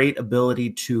this great ability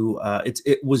to,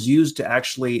 it was used to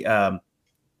actually, by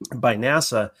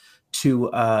NASA, to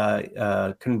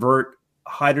convert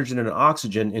hydrogen and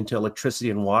oxygen into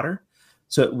electricity and water.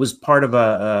 So it was part of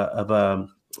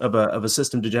a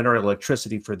system to generate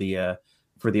electricity for the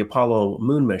Apollo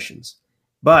moon missions.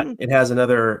 But it has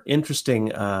another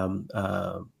interesting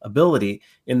ability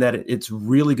in that it's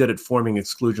really good at forming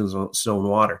exclusion zone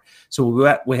water. So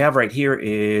what we have right here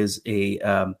is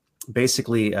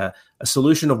basically a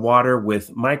solution of water with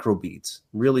microbeads,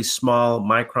 really small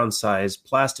micron-sized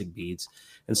plastic beads.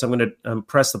 And so I'm going to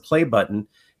press the play button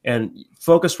and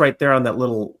focus right there on that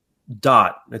little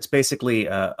dot. It's basically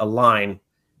a line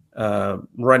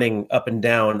running up and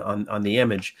down on the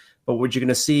image. But what you're going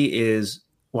to see is,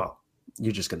 well,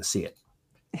 you're just going to see it.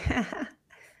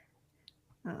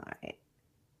 All right.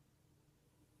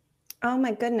 Oh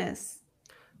my goodness.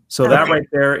 So that right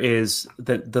there is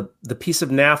the piece of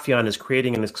Nafion is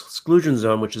creating an exclusion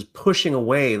zone, which is pushing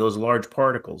away those large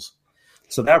particles.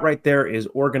 So that right there is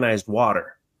organized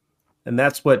water. And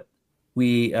that's what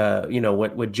we,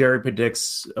 what Jerry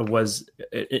predicts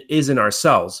is in our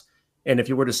cells. And if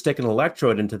you were to stick an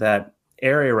electrode into that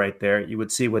area right there, you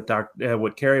would see what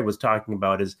Carrie was talking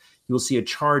about is you will see a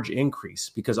charge increase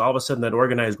because all of a sudden that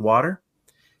organized water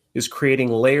is creating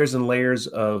layers and layers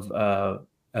of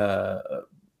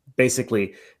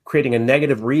basically creating a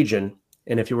negative region.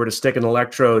 And if you were to stick an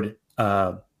electrode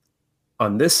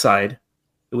on this side,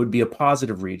 it would be a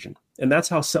positive region. And that's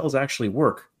how cells actually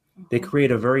work. They create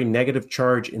a very negative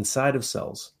charge inside of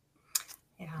cells.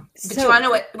 Yeah. But you want to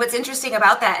know what's interesting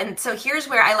about that? And so here's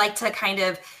where I like to kind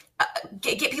of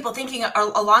get people thinking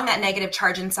along that negative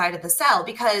charge inside of the cell,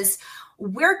 because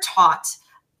we're taught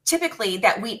typically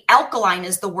that alkaline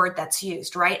is the word that's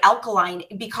used, right? Alkaline,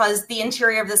 because the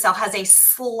interior of the cell has a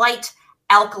slight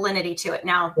alkalinity to it.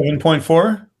 Now,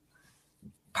 7.4?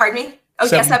 Pardon me? Oh,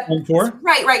 7.4?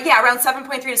 Right. Yeah, around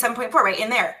 7.3 to 7.4, right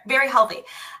in there. Very healthy.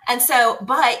 And so,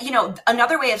 but,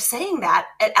 another way of saying that,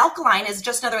 alkaline is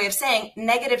just another way of saying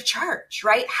negative charge,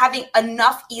 right? Having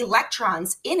enough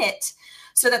electrons in it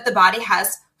so that the body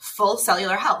has full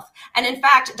cellular health. And in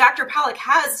fact, Dr. Pollack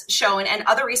has shown, and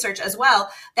other research as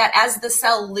well, that as the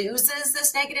cell loses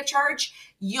this negative charge,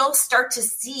 you'll start to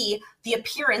see the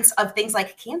appearance of things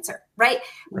like cancer, right?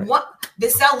 What the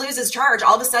cell loses charge,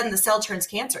 all of a sudden the cell turns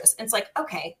cancerous. And it's like,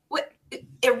 okay,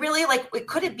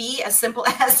 could it be as simple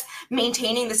as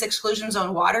maintaining this exclusion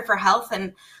zone water for health?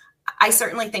 And I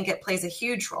certainly think it plays a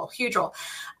huge role.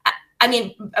 I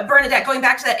mean, Bernadette, going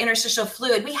back to that interstitial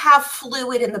fluid, we have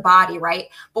fluid in the body, right?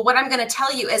 But what I'm going to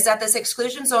tell you is that this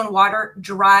exclusion zone water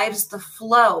drives the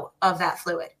flow of that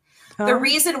fluid. Oh. The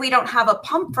reason we don't have a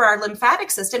pump for our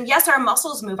lymphatic system, yes, our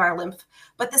muscles move our lymph,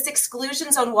 but this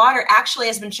exclusion zone water actually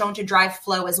has been shown to drive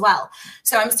flow as well.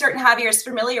 So I'm certain Javier is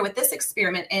familiar with this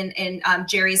experiment in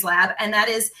Jerry's lab, and that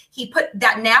is he put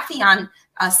that Nafion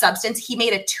substance, he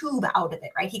made a tube out of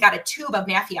it, right? He got a tube of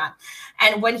Nafion.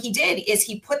 And what he did is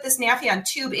he put this Nafion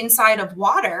tube inside of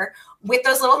water with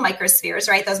those little microspheres,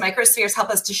 right? Those microspheres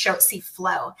help us to see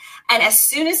flow. And as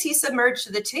soon as he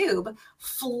submerged the tube,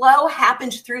 flow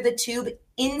happened through the tube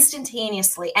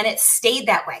instantaneously, and it stayed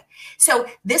that way. So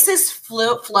this is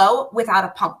flow without a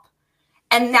pump.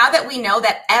 And now that we know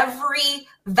that every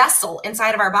vessel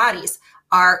inside of our bodies,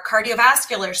 our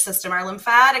cardiovascular system, our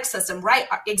lymphatic system, right?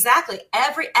 Exactly.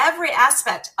 Every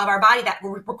aspect of our body that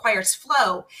requires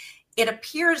flow, it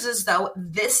appears as though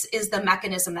this is the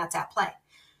mechanism that's at play.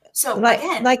 So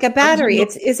like a battery.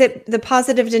 Is it the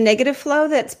positive to negative flow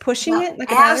that's pushing it like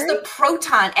a battery?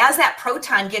 As that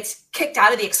proton gets kicked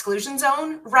out of the exclusion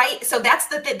zone, right? So that's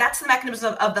the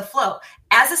mechanism of the flow.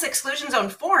 As this exclusion zone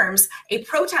forms, a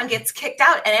proton gets kicked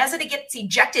out, and as it gets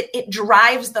ejected, it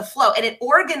drives the flow and it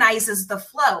organizes the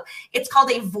flow. It's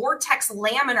called a vortex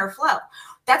laminar flow.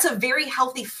 That's a very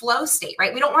healthy flow state,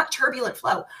 right? We don't want turbulent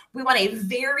flow. We want a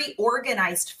very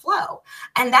organized flow.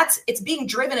 And it's being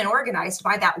driven and organized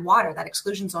by that water, that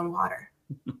exclusion zone water.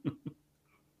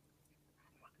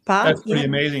 Bob? That's pretty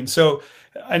amazing. So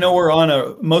I know we're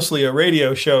on mostly a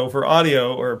radio show for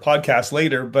audio or a podcast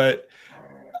later, but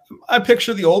I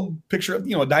picture the old picture of,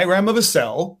 a diagram of a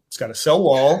cell. It's got a cell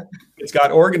wall. It's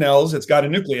got organelles. It's got a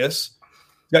nucleus.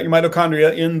 It's got your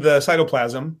mitochondria in the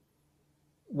cytoplasm.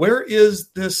 Where is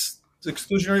this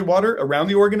exclusionary water? Around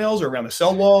the organelles or around the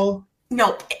cell wall?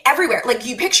 No, everywhere. Like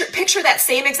you picture that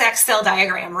same exact cell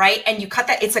diagram, right? And you cut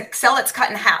that, it's a cell that's cut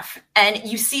in half, and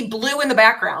you see blue in the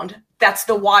background. That's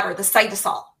the water, the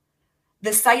cytosol. The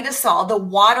cytosol, the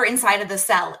water inside of the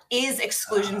cell, is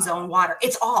exclusion zone water.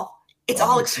 It's all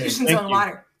exclusion zone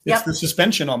water. It's the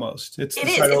suspension almost. It's the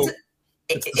exactly.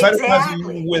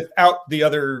 cytoplasm without the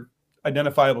other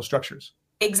identifiable structures.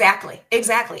 Exactly. It's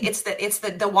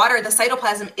the water, the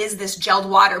cytoplasm is this gelled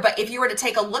water. But if you were to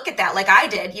take a look at that, like I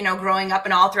did, growing up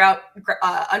and all throughout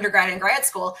undergrad and grad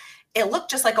school, it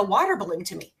looked just like a water balloon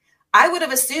to me. I would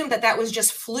have assumed that was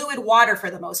just fluid water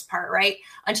for the most part, right?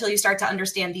 Until you start to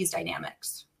understand these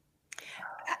dynamics.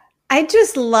 I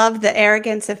just love the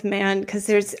arrogance of man, because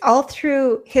there's all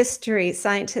through history,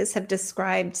 scientists have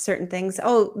described certain things.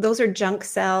 Oh, those are junk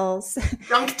cells.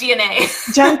 Junk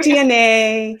DNA. Junk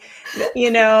DNA.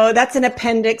 That's an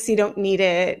appendix. You don't need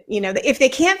it. If they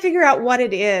can't figure out what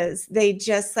it is, they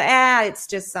just say, it's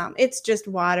just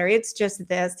water. It's just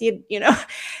this,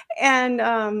 And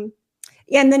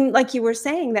then, like you were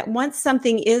saying, that once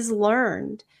something is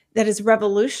learned that is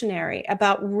revolutionary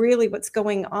about really what's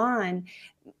going on,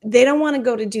 they don't want to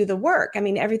go to do the work. I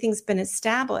mean, everything's been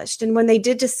established. And when they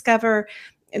did discover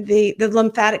the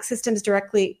lymphatic system is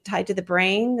directly tied to the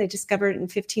brain, they discovered it in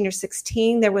 15 or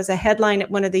 16. There was a headline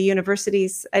at one of the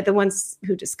universities, the ones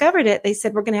who discovered it, they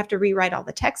said, we're going to have to rewrite all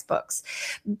the textbooks.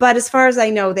 But as far as I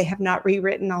know, they have not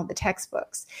rewritten all the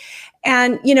textbooks.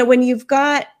 And, when you've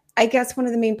got, I guess one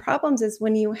of the main problems is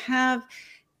when you have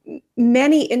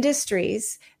many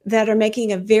industries that are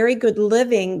making a very good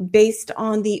living based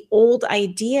on the old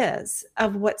ideas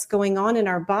of what's going on in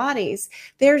our bodies,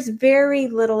 there's very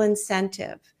little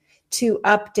incentive to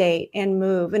update and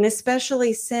move. And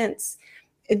especially since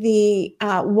the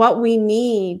what we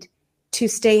need to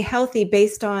stay healthy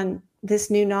based on this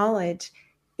new knowledge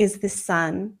is the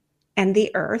sun and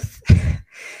the earth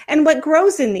and what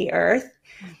grows in the earth.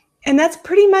 And that's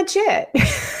pretty much it.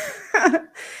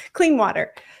 Clean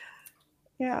water.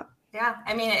 Yeah. Yeah.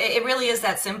 I mean, it really is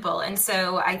that simple. And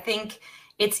so I think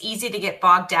it's easy to get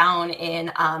bogged down in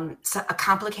a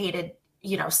complicated,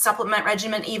 supplement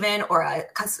regimen even, or a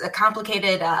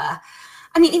complicated,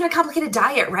 even a complicated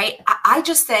diet, right? I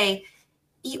just say,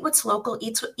 eat what's local,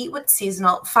 eat what's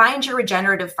seasonal, find your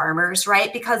regenerative farmers,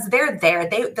 right? Because they're there.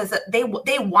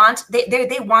 They want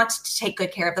to take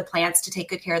good care of the plants, to take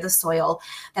good care of the soil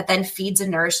that then feeds and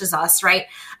nourishes us, right?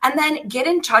 And then get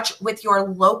in touch with your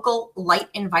local light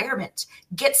environment.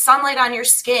 Get sunlight on your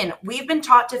skin. We've been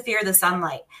taught to fear the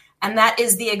sunlight, and that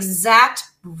is the exact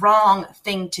wrong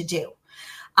thing to do.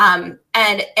 And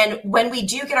when we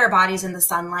do get our bodies in the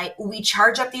sunlight, we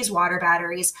charge up these water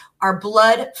batteries, our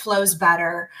blood flows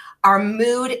better, our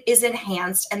mood is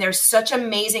enhanced, and there's such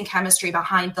amazing chemistry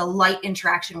behind the light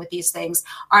interaction with these things.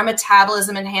 Our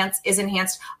metabolism is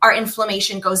enhanced, our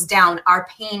inflammation goes down, our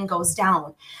pain goes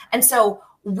down. And so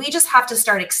we just have to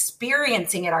start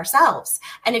experiencing it ourselves.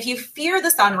 And if you fear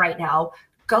the sun right now,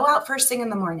 go out first thing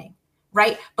in the morning.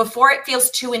 Right? Before it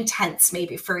feels too intense,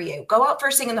 maybe for you, go out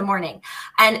first thing in the morning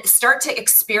and start to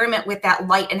experiment with that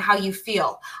light and how you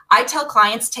feel. I tell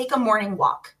clients, take a morning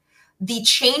walk. The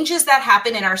changes that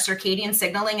happen in our circadian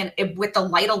signaling and with the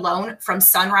light alone from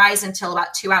sunrise until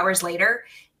about 2 hours later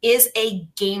is a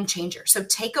game changer. So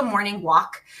take a morning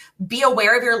walk, be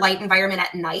aware of your light environment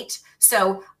at night.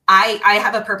 So I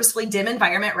have a purposefully dim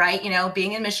environment, right?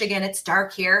 Being in Michigan, it's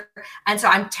dark here. And so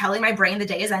I'm telling my brain the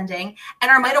day is ending. And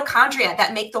our mitochondria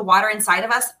that make the water inside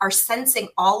of us are sensing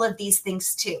all of these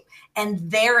things too. And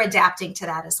they're adapting to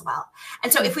that as well.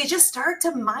 And so if we just start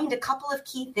to mind a couple of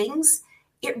key things,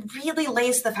 it really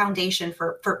lays the foundation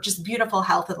for just beautiful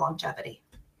health and longevity.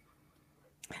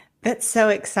 That's so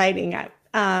exciting.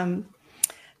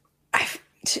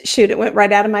 Shoot, it went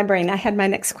right out of my brain. I had my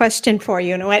next question for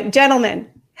you, and it went, gentlemen,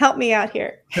 Help me out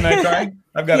here. Can I try?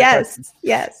 I've got a question.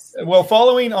 Yes. Well,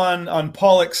 following on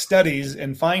Pollack's studies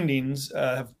and findings,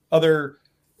 have other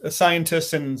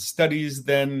scientists and studies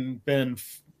then been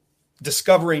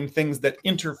discovering things that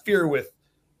interfere with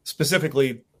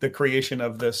specifically the creation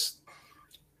of this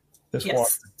Yes, water?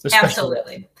 This special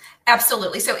absolutely.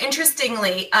 Absolutely. So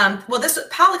interestingly,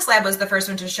 Pollack's lab was the first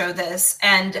one to show this,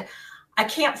 and I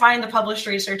can't find the published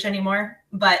research anymore,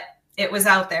 but it was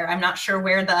out there. I'm not sure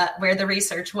where the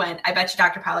research went. I bet you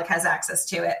Dr. Pollack has access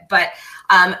to it, but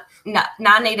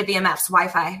non-native EMFs,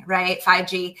 Wi-Fi, right,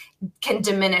 5G can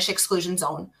diminish exclusion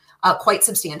zone quite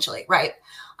substantially, right?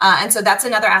 And so that's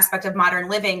another aspect of modern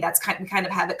living that's we kind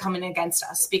of have it coming against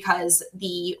us, because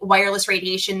the wireless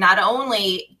radiation not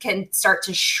only can start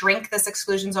to shrink this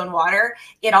exclusion zone water,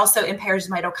 it also impairs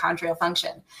mitochondrial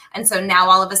function. And so now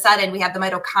all of a sudden we have the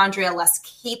mitochondria less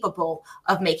capable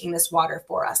of making this water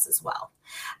for us as well.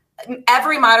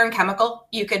 Every modern chemical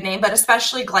you could name, but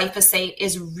especially glyphosate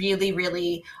is really,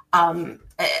 really, that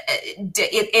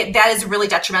is really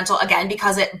detrimental, again,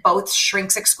 because it both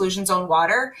shrinks exclusion zone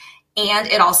water and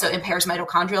it also impairs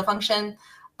mitochondrial function.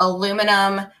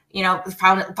 Aluminum,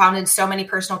 found in so many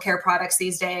personal care products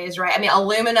these days, right? I mean,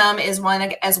 aluminum is one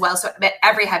as well. So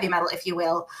every heavy metal, if you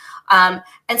will. And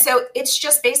so it's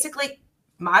just basically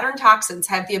modern toxins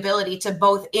have the ability to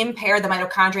both impair the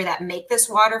mitochondria that make this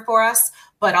water for us,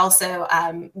 but also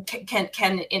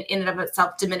can in and of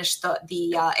itself diminish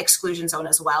the exclusion zone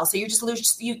as well. So you just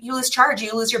lose charge,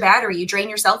 you lose your battery, you drain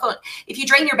your cell phone. If you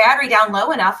drain your battery down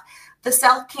low enough, the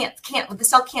cell can't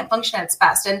function at its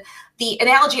best. And the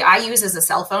analogy I use is a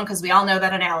cell phone, because we all know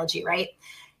that analogy, right?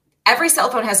 Every cell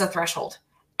phone has a threshold.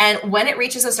 And when it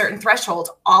reaches a certain threshold,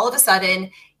 all of a sudden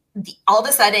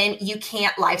you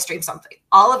can't live stream something.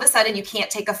 All of a sudden you can't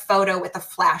take a photo with a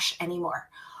flash anymore.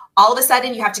 All of a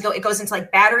sudden you have to it goes into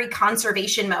like battery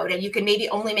conservation mode, and you can maybe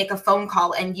only make a phone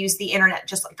call and use the internet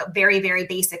just like very, very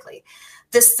basically.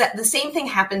 The same thing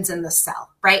happens in the cell,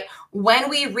 right? When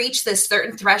we reach this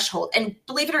certain threshold, and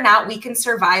believe it or not, we can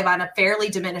survive on a fairly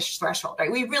diminished threshold,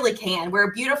 right? We really can.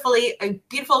 We're beautiful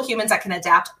humans that can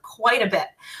adapt quite a bit.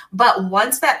 But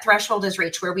once that threshold is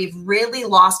reached, where we've really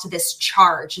lost this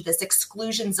charge, this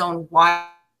exclusion zone water,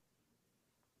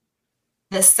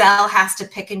 the cell has to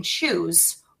pick and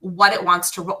choose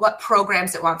what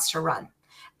programs it wants to run.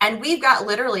 And we've got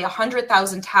literally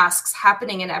 100,000 tasks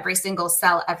happening in every single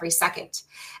cell every second.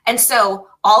 And so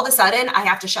all of a sudden I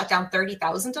have to shut down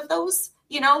 30,000 of those,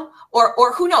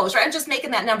 or who knows, right? I'm just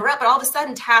making that number up, but all of a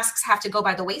sudden tasks have to go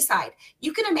by the wayside.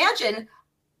 You can imagine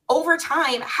over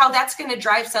time how that's going to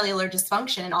drive cellular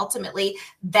dysfunction, and ultimately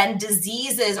then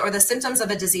diseases or the symptoms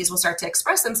of a disease will start to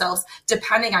express themselves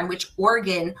depending on which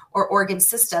organ or organ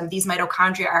system these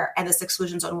mitochondria are, and this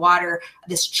exclusion zone water,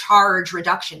 this charge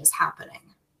reduction is happening.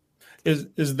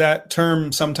 Is that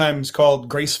term sometimes called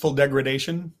graceful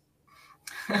degradation?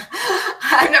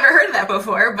 I've never heard of that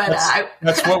before, but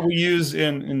that's what we use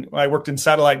I worked in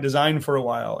satellite design for a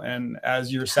while. And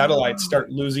as your satellites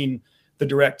start losing the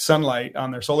direct sunlight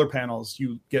on their solar panels,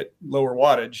 you get lower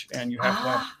wattage, and you have to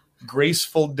have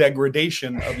graceful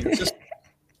degradation of your system.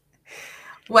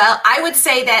 Well, I would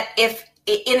say that if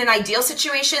in an ideal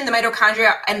situation, the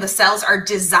mitochondria and the cells are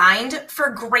designed for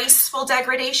graceful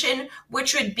degradation,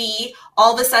 which would be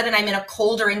all of a sudden I'm in a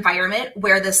colder environment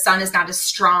where the sun is not as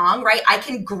strong, right? I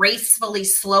can gracefully,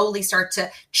 slowly start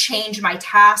to change my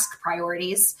task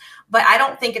priorities, but I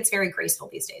don't think it's very graceful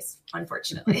these days,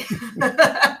 unfortunately.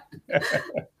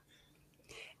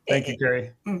 Thank you,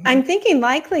 Carrie. I'm thinking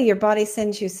likely your body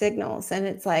sends you signals, and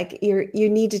it's like you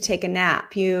need to take a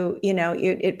nap.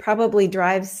 It probably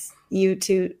drives you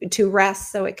to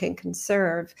rest so it can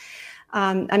conserve.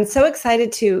 I'm so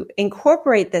excited to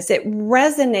incorporate this. It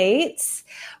resonates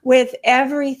with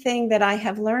everything that I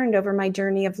have learned over my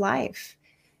journey of life.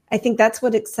 I think that's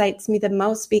what excites me the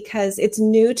most, because it's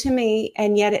new to me,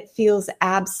 and yet it feels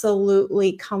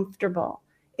absolutely comfortable.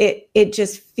 It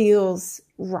just feels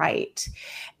right.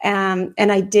 And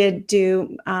I did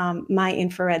do my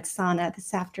infrared sauna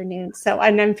this afternoon.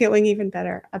 And I'm feeling even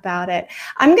better about it.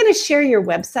 I'm going to share your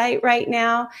website right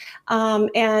now.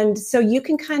 And so you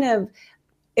can kind of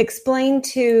explain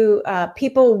to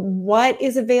people what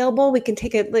is available. We can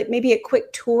take maybe a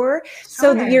quick tour.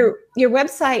 So your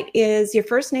website is your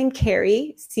first name,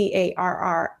 Carrie, Carrie,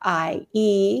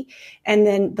 and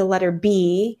then the letter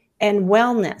B, and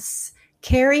wellness,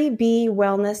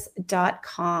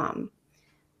 carriebwellness.com.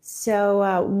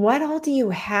 So what all do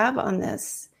you have on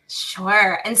this?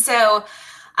 Sure. And so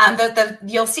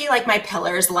you'll see like my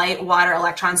pillars: light, water,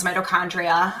 electrons,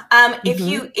 mitochondria.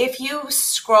 If you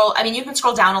scroll, you can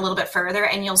scroll down a little bit further,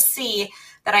 and you'll see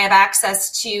that I have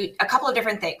access to a couple of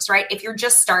different things, right? If you're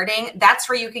just starting, that's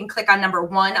where you can click on number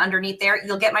 1 underneath there.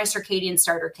 You'll get my circadian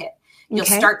starter kit. You'll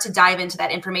start to dive into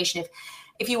that information.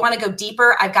 If you want to go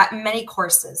deeper, I've got many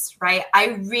courses, right?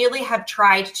 I really have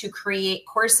tried to create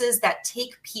courses that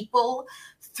take people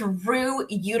through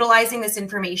utilizing this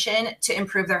information to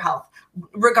improve their health,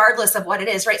 regardless of what it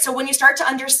is, right? So when you start to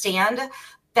understand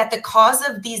that the cause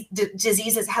of these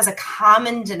diseases has a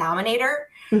common denominator,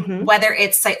 whether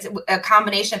it's a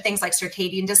combination of things like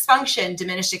circadian dysfunction,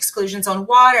 diminished exclusion zone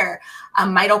water,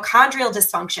 mitochondrial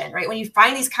dysfunction, right? When you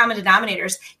find these common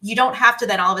denominators, you don't have to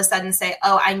then all of a sudden say,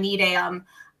 oh, I need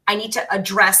to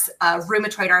address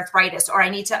rheumatoid arthritis, or I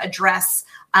need to address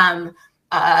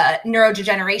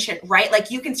neurodegeneration, right?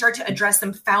 Like you can start to address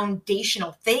some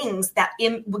foundational things that,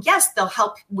 yes, they'll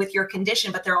help with your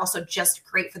condition, but they're also just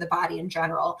great for the body in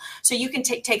general. So you can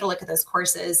take a look at those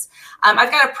courses.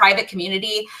 I've got a private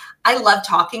community. I love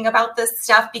talking about this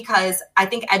stuff because I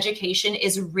think education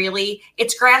is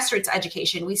it's grassroots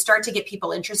education. We start to get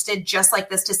people interested just like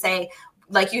this to say,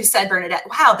 like you said, Bernadette,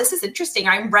 wow, this is interesting.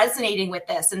 I'm resonating with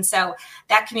this. And so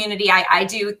that community, I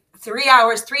do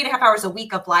 3.5 hours a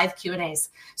week of live Q&As.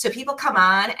 So people come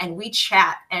on and we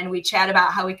chat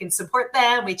about how we can support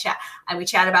them. We chat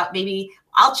about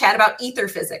I'll chat about ether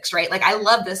physics, right? Like I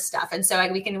love this stuff. And so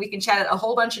we can chat at a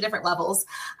whole bunch of different levels.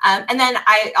 And then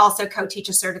I also co-teach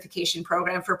a certification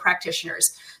program for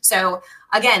practitioners. So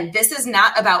again, this is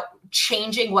not about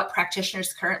changing what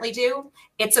practitioners currently do.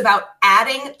 It's about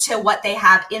adding to what they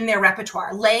have in their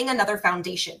repertoire, laying another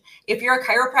foundation. If you're a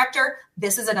chiropractor,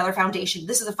 this is another foundation.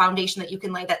 This is a foundation that you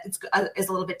can lay that is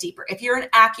a little bit deeper. If you're an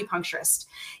acupuncturist,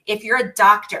 if you're a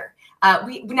doctor,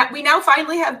 we now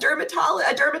finally have a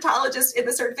dermatologist in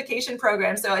the certification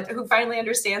program, so who finally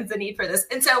understands the need for this.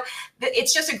 And so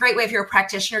it's just a great way if you're a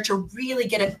practitioner to really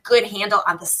get a good handle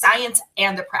on the science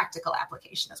and the practical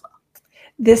application as well.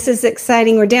 This is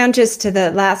exciting. We're down just to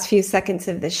the last few seconds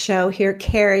of the show here,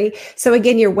 Carrie. So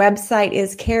again, your website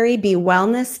is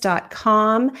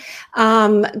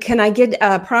carriebwellness.com. Can I get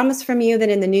a promise from you that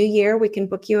in the new year we can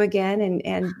book you again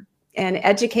and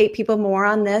educate people more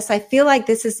on this? I feel like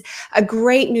this is a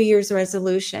great New Year's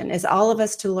resolution, is all of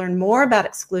us to learn more about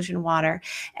exclusion water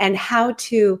and how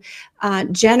to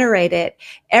generate it.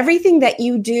 Everything that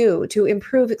you do to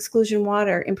improve exclusion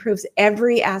water improves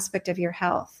every aspect of your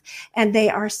health. And they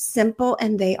are simple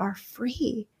and they are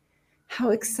free. How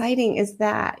exciting is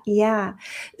that? Yeah.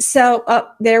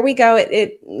 So there we go.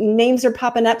 Names are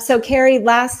popping up. So Carrie,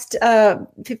 last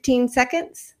 15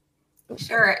 seconds.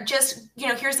 Sure. Just,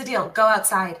 here's the deal. Go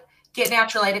outside, get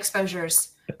natural light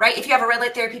exposures, right? If you have a red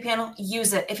light therapy panel,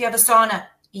 use it. If you have a sauna,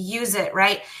 use it,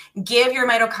 right? Give your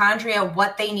mitochondria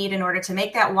what they need in order to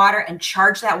make that water and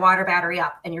charge that water battery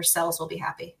up, and your cells will be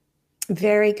happy.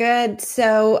 Very good.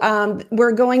 So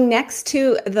we're going next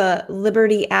to the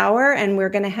Liberty Hour, and we're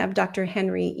going to have Dr.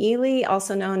 Henry Ealy,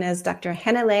 also known as Dr.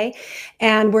 Henele,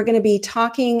 and we're going to be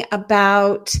talking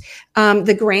about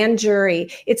the grand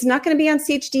jury. It's not going to be on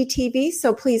CHD TV,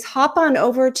 so please hop on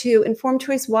over to Informed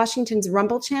Choice Washington's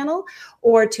Rumble channel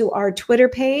or to our Twitter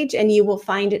page, and you will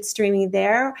find it streaming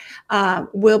there.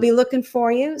 We'll be looking for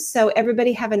you. So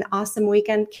everybody have an awesome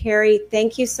weekend. Carrie,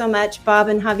 thank you so much. Bob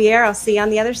and Javier, I'll see you on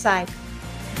the other side.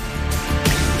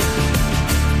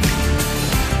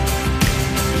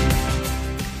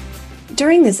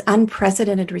 During this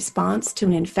unprecedented response to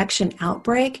an infection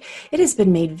outbreak, it has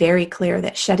been made very clear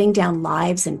that shutting down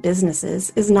lives and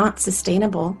businesses is not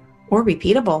sustainable or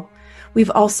repeatable. We've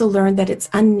also learned that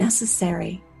it's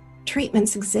unnecessary.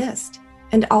 Treatments exist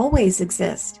and always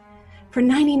exist. For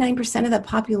 99% of the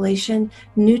population,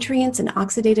 nutrients and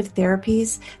oxidative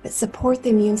therapies that support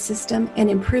the immune system and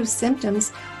improve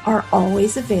symptoms are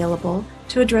always available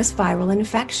to address viral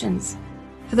infections.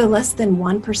 For the less than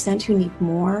 1% who need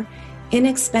more,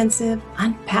 inexpensive,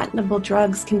 unpatentable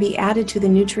drugs can be added to the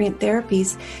nutrient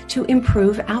therapies to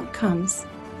improve outcomes.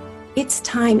 It's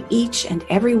time each and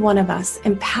every one of us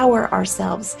empower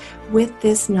ourselves with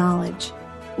this knowledge.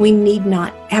 We need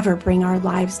not ever bring our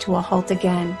lives to a halt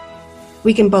again.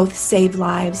 We can both save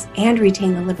lives and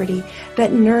retain the liberty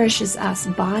that nourishes us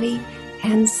body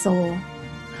and soul.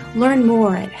 Learn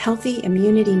more at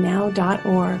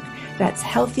healthyimmunitynow.org. That's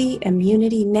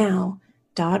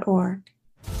healthyimmunitynow.org.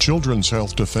 Children's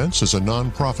Health Defense is a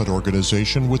nonprofit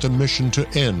organization with a mission to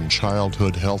end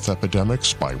childhood health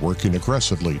epidemics by working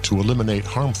aggressively to eliminate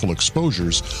harmful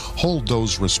exposures, hold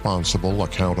those responsible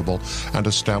accountable, and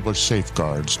establish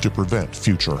safeguards to prevent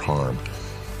future harm.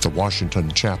 The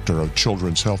Washington chapter of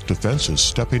Children's Health Defense is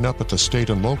stepping up at the state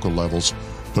and local levels,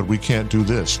 but we can't do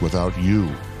this without you.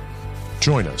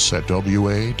 Join us at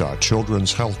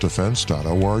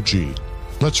wa.childrenshealthdefense.org.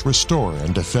 Let's restore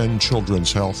and defend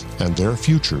children's health and their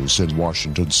futures in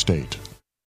Washington State.